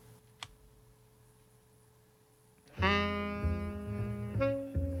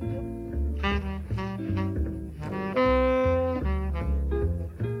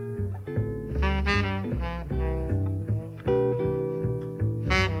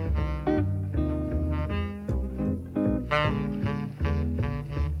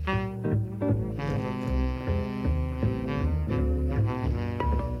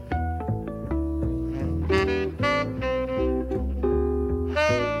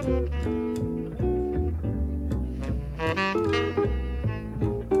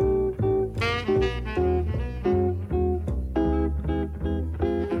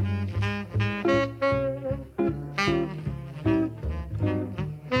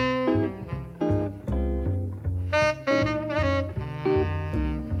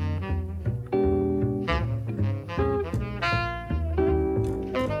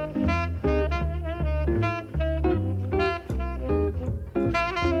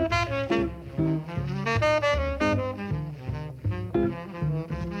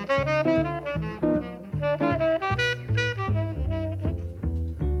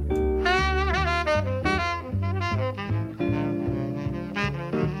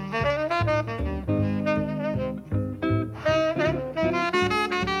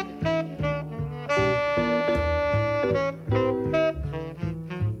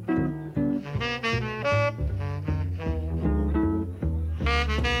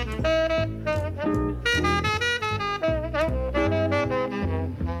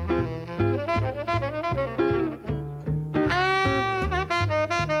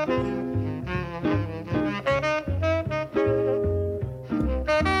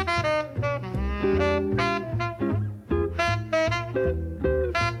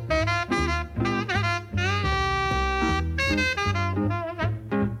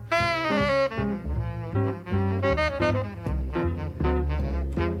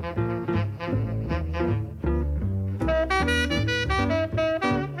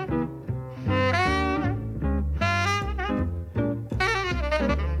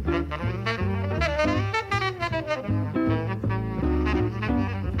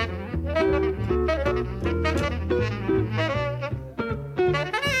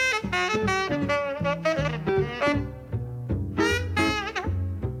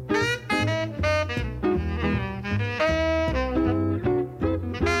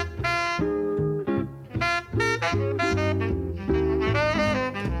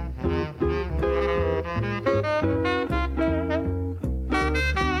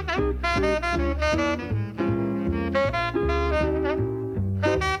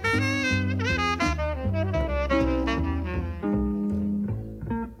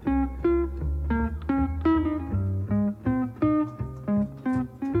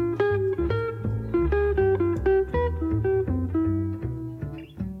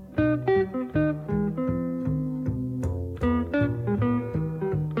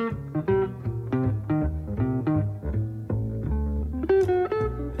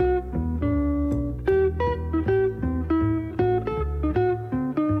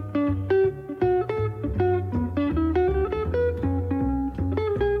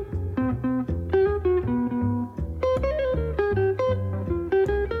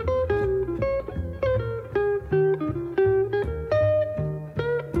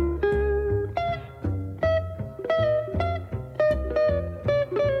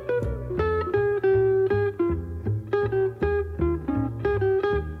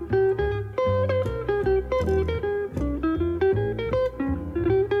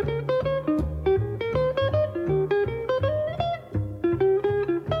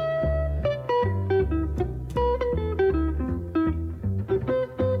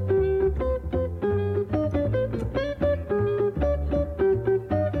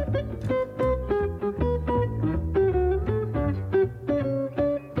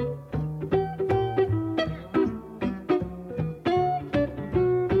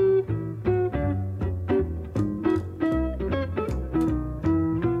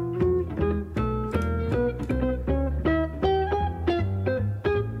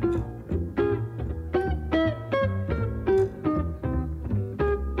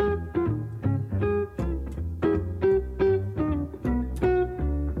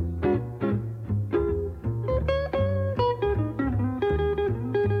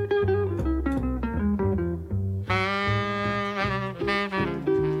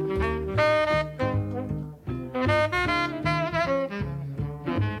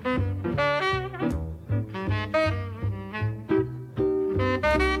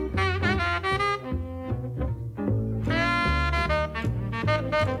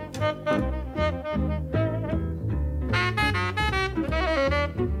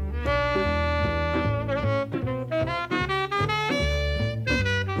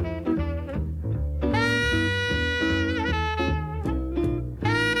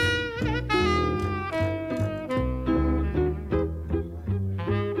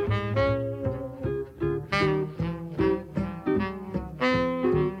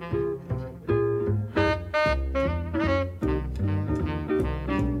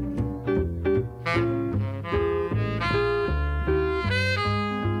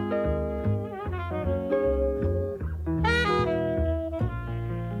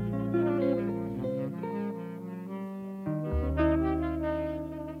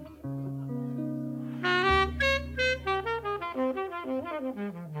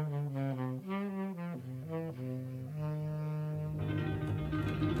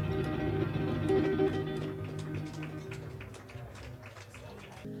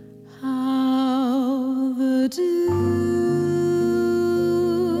 How the dew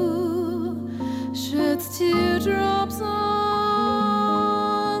sheds teardrops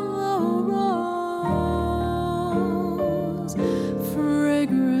on the rose,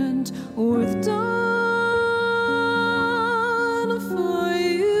 fragrant with dawn for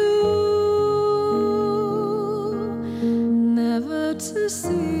you, never to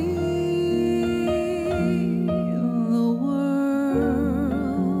see the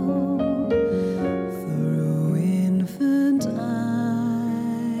world through infant eyes.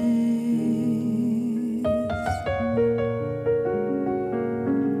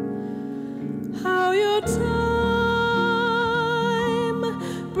 How your time,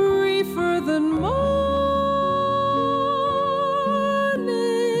 briefer than morning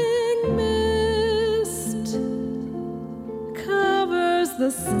mist, covers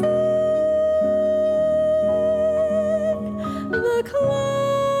the sea. The clouds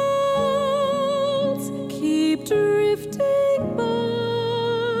keep drifting by,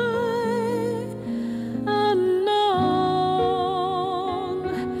 unknown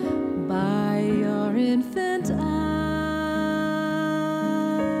by your infant eyes.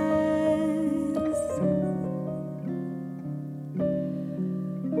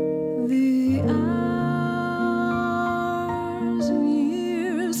 The hours and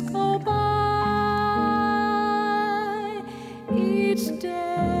years go by, each day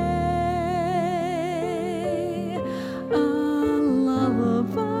a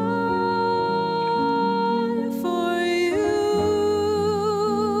lullaby for you,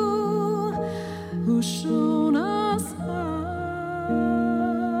 who's shown us how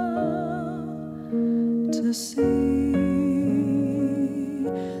to see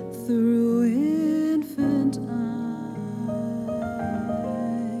through infant eyes.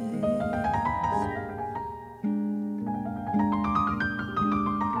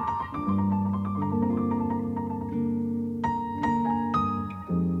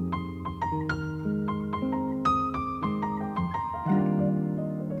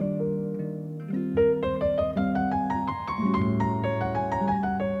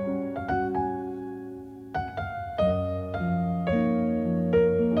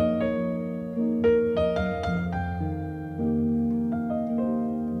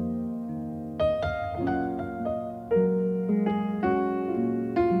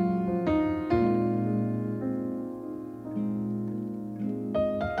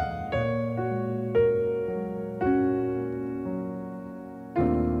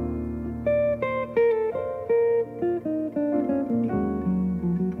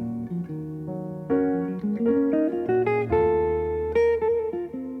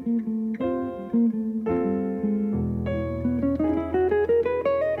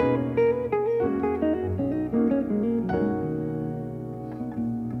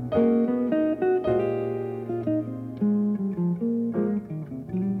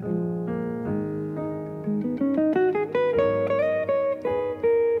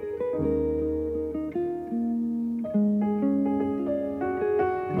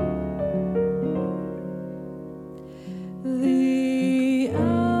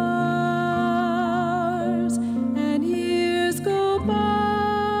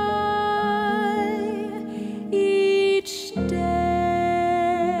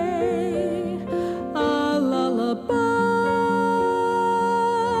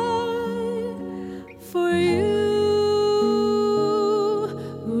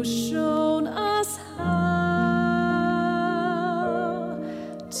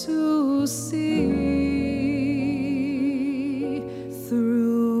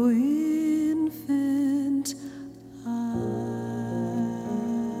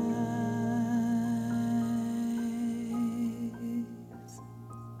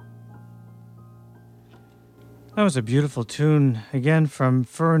 That was a beautiful tune, again from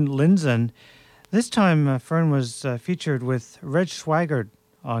Fern Linzen. This time, Fern was featured with Reg Swigert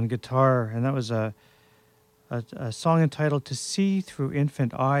on guitar, and that was a song entitled To See Through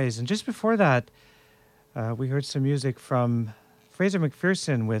Infant Eyes. And just before that, we heard some music from Fraser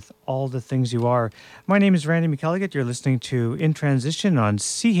McPherson with All the Things You Are. My name is Randy McElligott. You're listening to In Transition on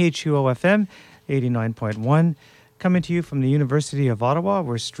CHUO-FM 89.1. Coming to you from the University of Ottawa.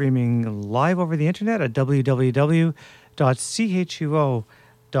 We're streaming live over the internet at www.chuo.fm.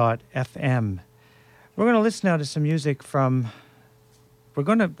 We're going to listen now to some music from... We're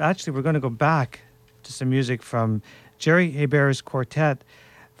going to go back to some music from Jerry Hebert's quartet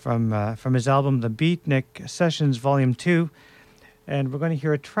from his album The Beatnik Sessions Volume 2. And we're going to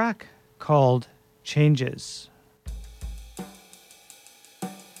hear a track called Changes.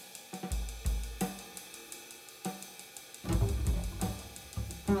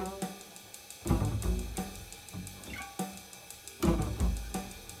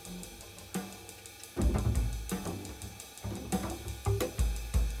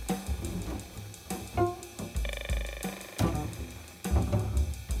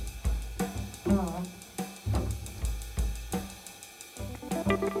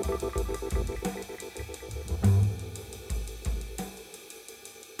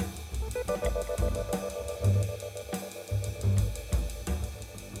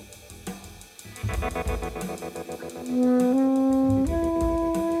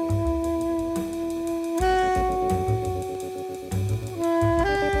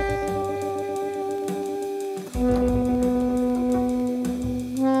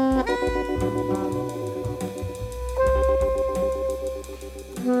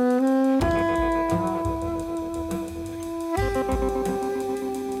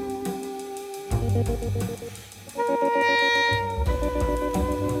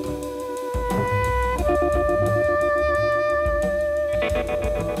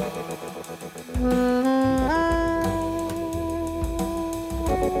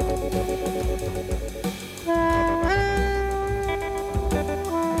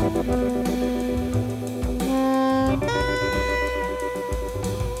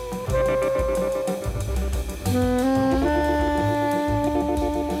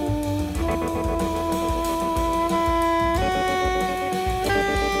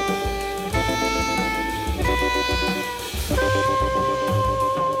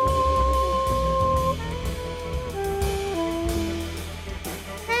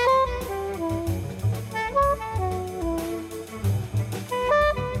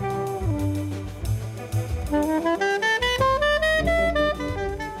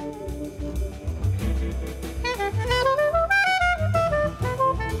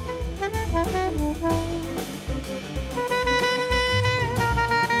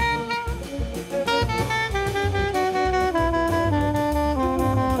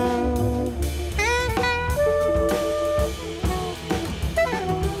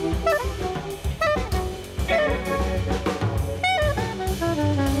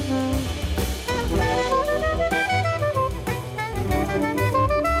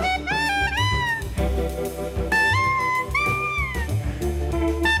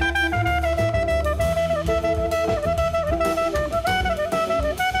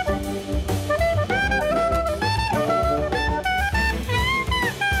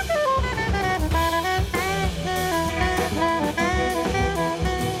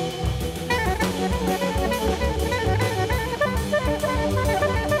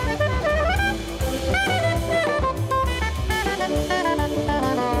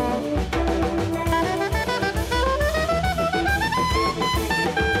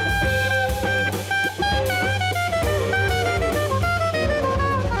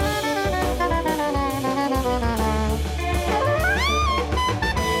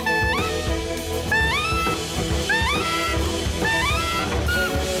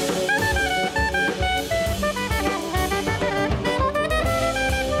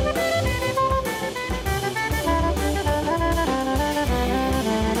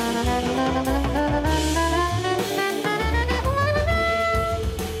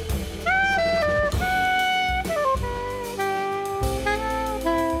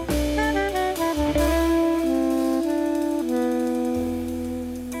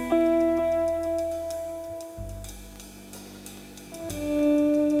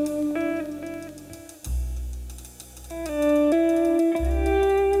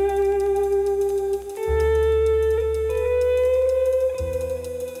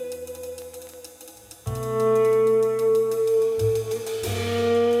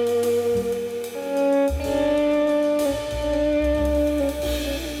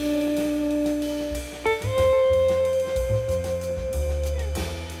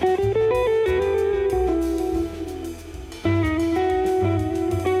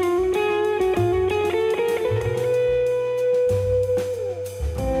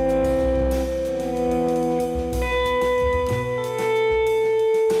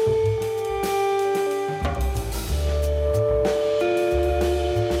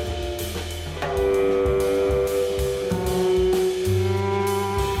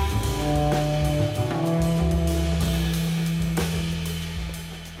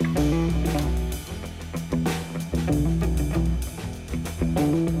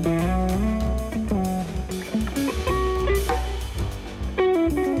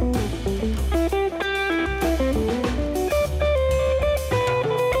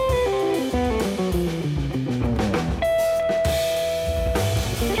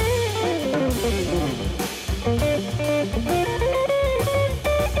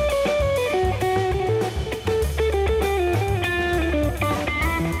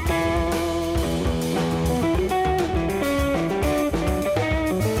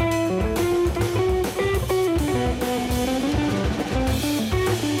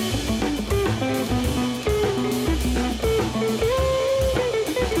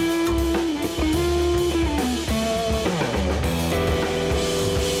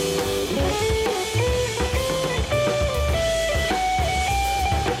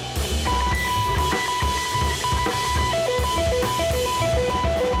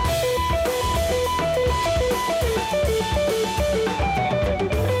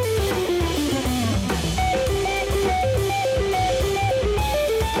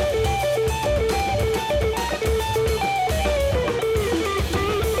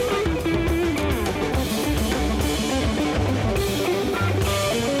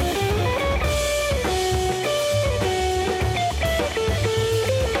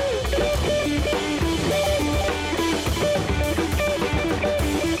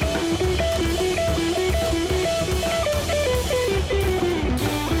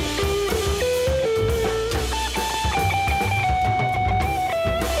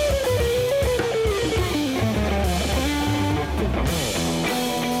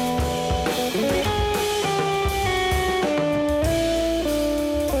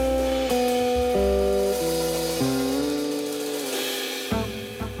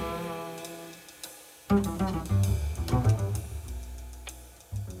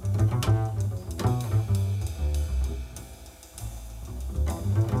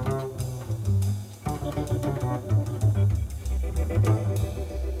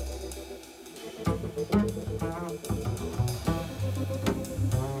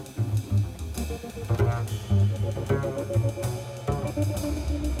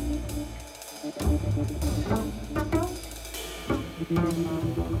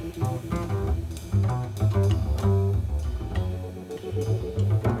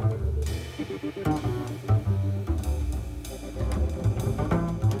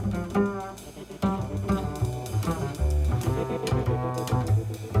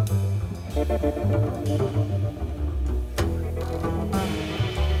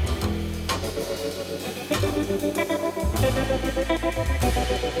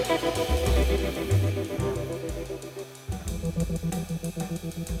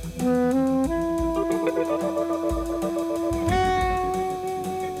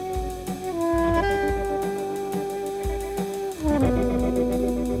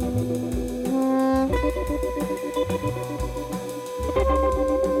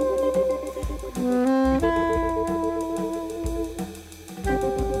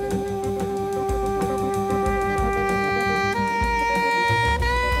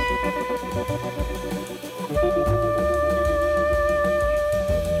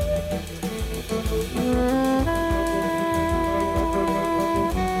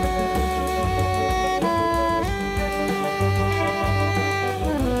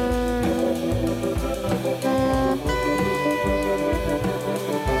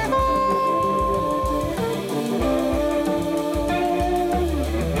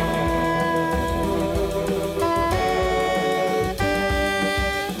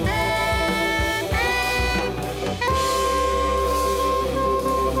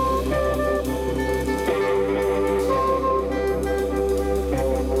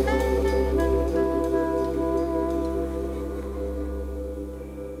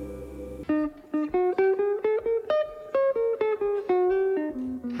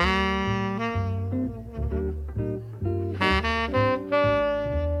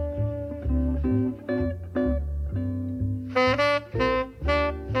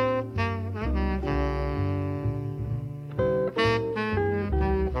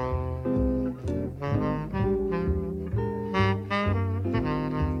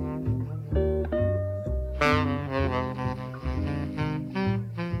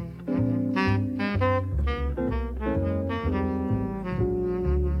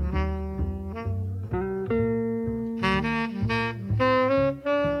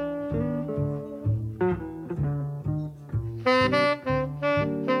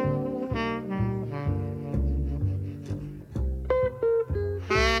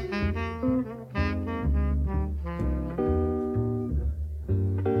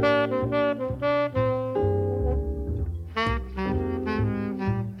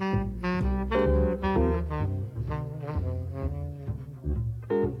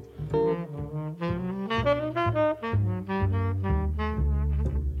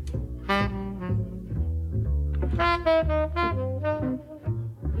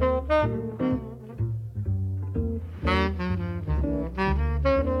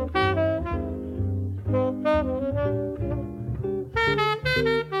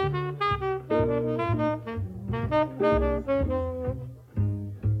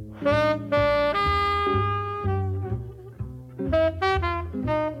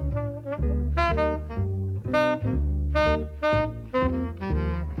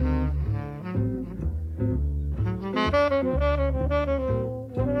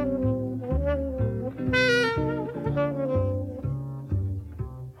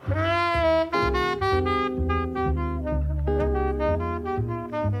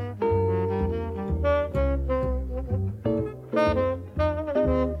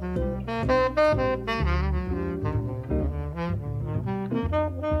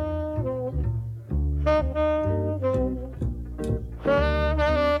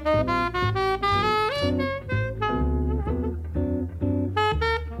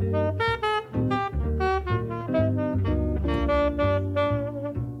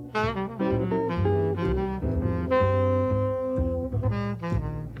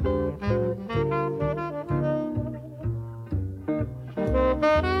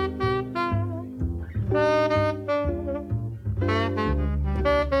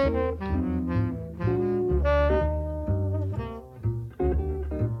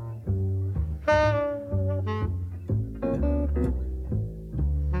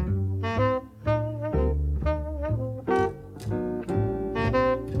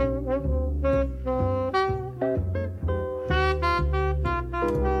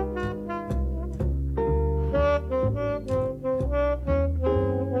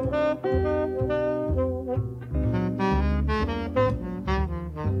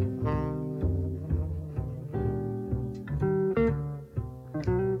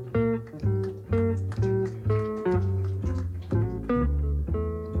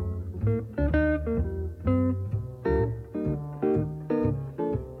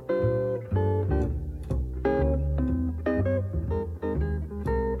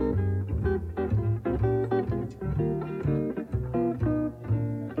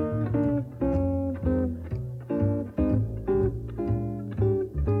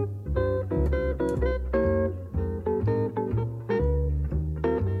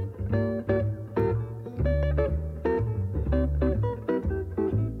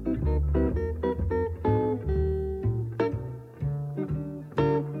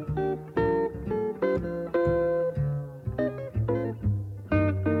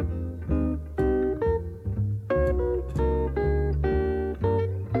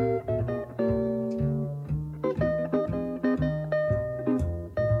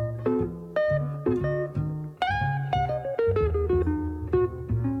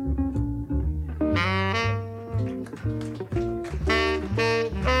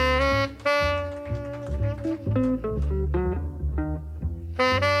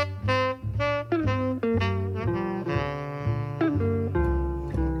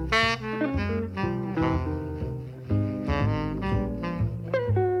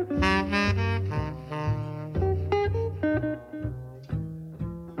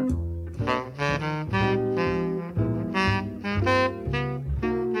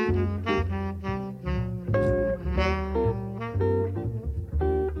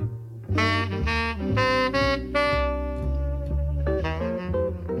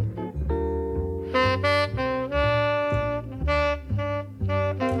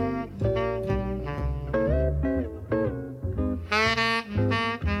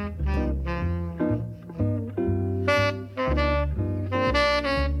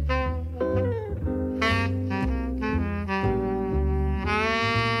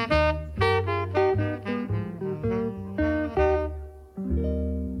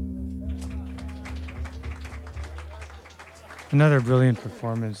 Another brilliant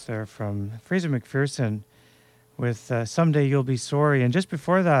performance there from Fraser McPherson with Someday You'll Be Sorry. And just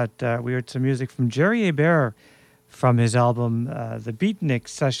before that, we heard some music from Jerry Hebert from his album, The Beatnik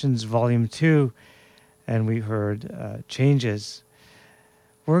Sessions Volume 2. And we heard Changes.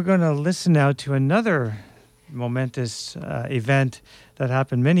 We're going to listen now to another momentous event that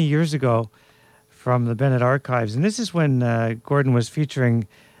happened many years ago from the Bennett Archives. And this is when Gordon was featuring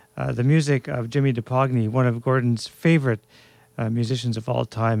the music of Jimmy DePogny, one of Gordon's favorite musicians of all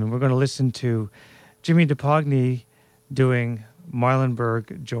time. And we're going to listen to Jimmy DePogny doing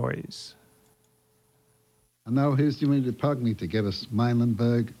Marlenberg Joys. And now here's Jimmy DePogny to give us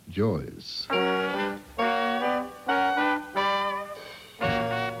Marlenberg Joys.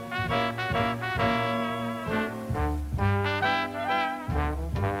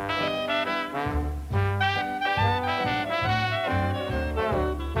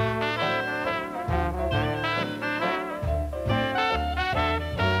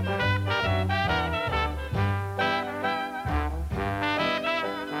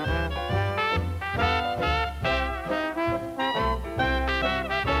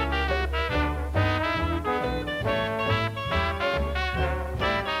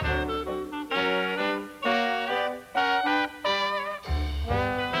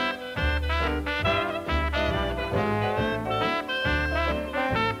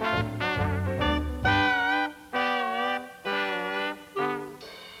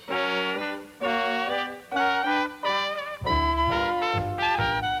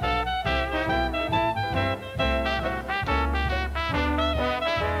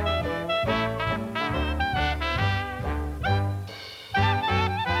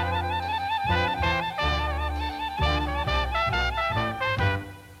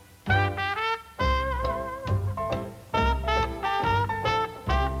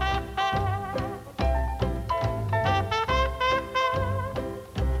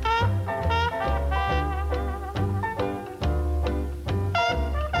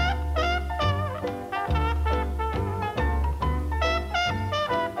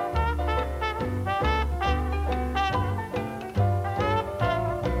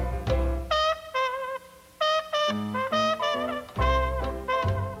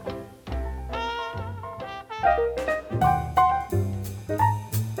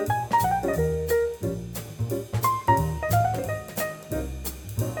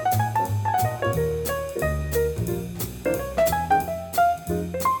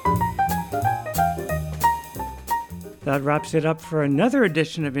 That wraps it up for another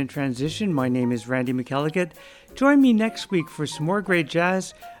edition of In Transition. My name is Randy McElligott. Join me next week for some more great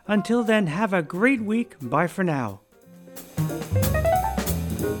jazz. Until then, have a great week. Bye for now.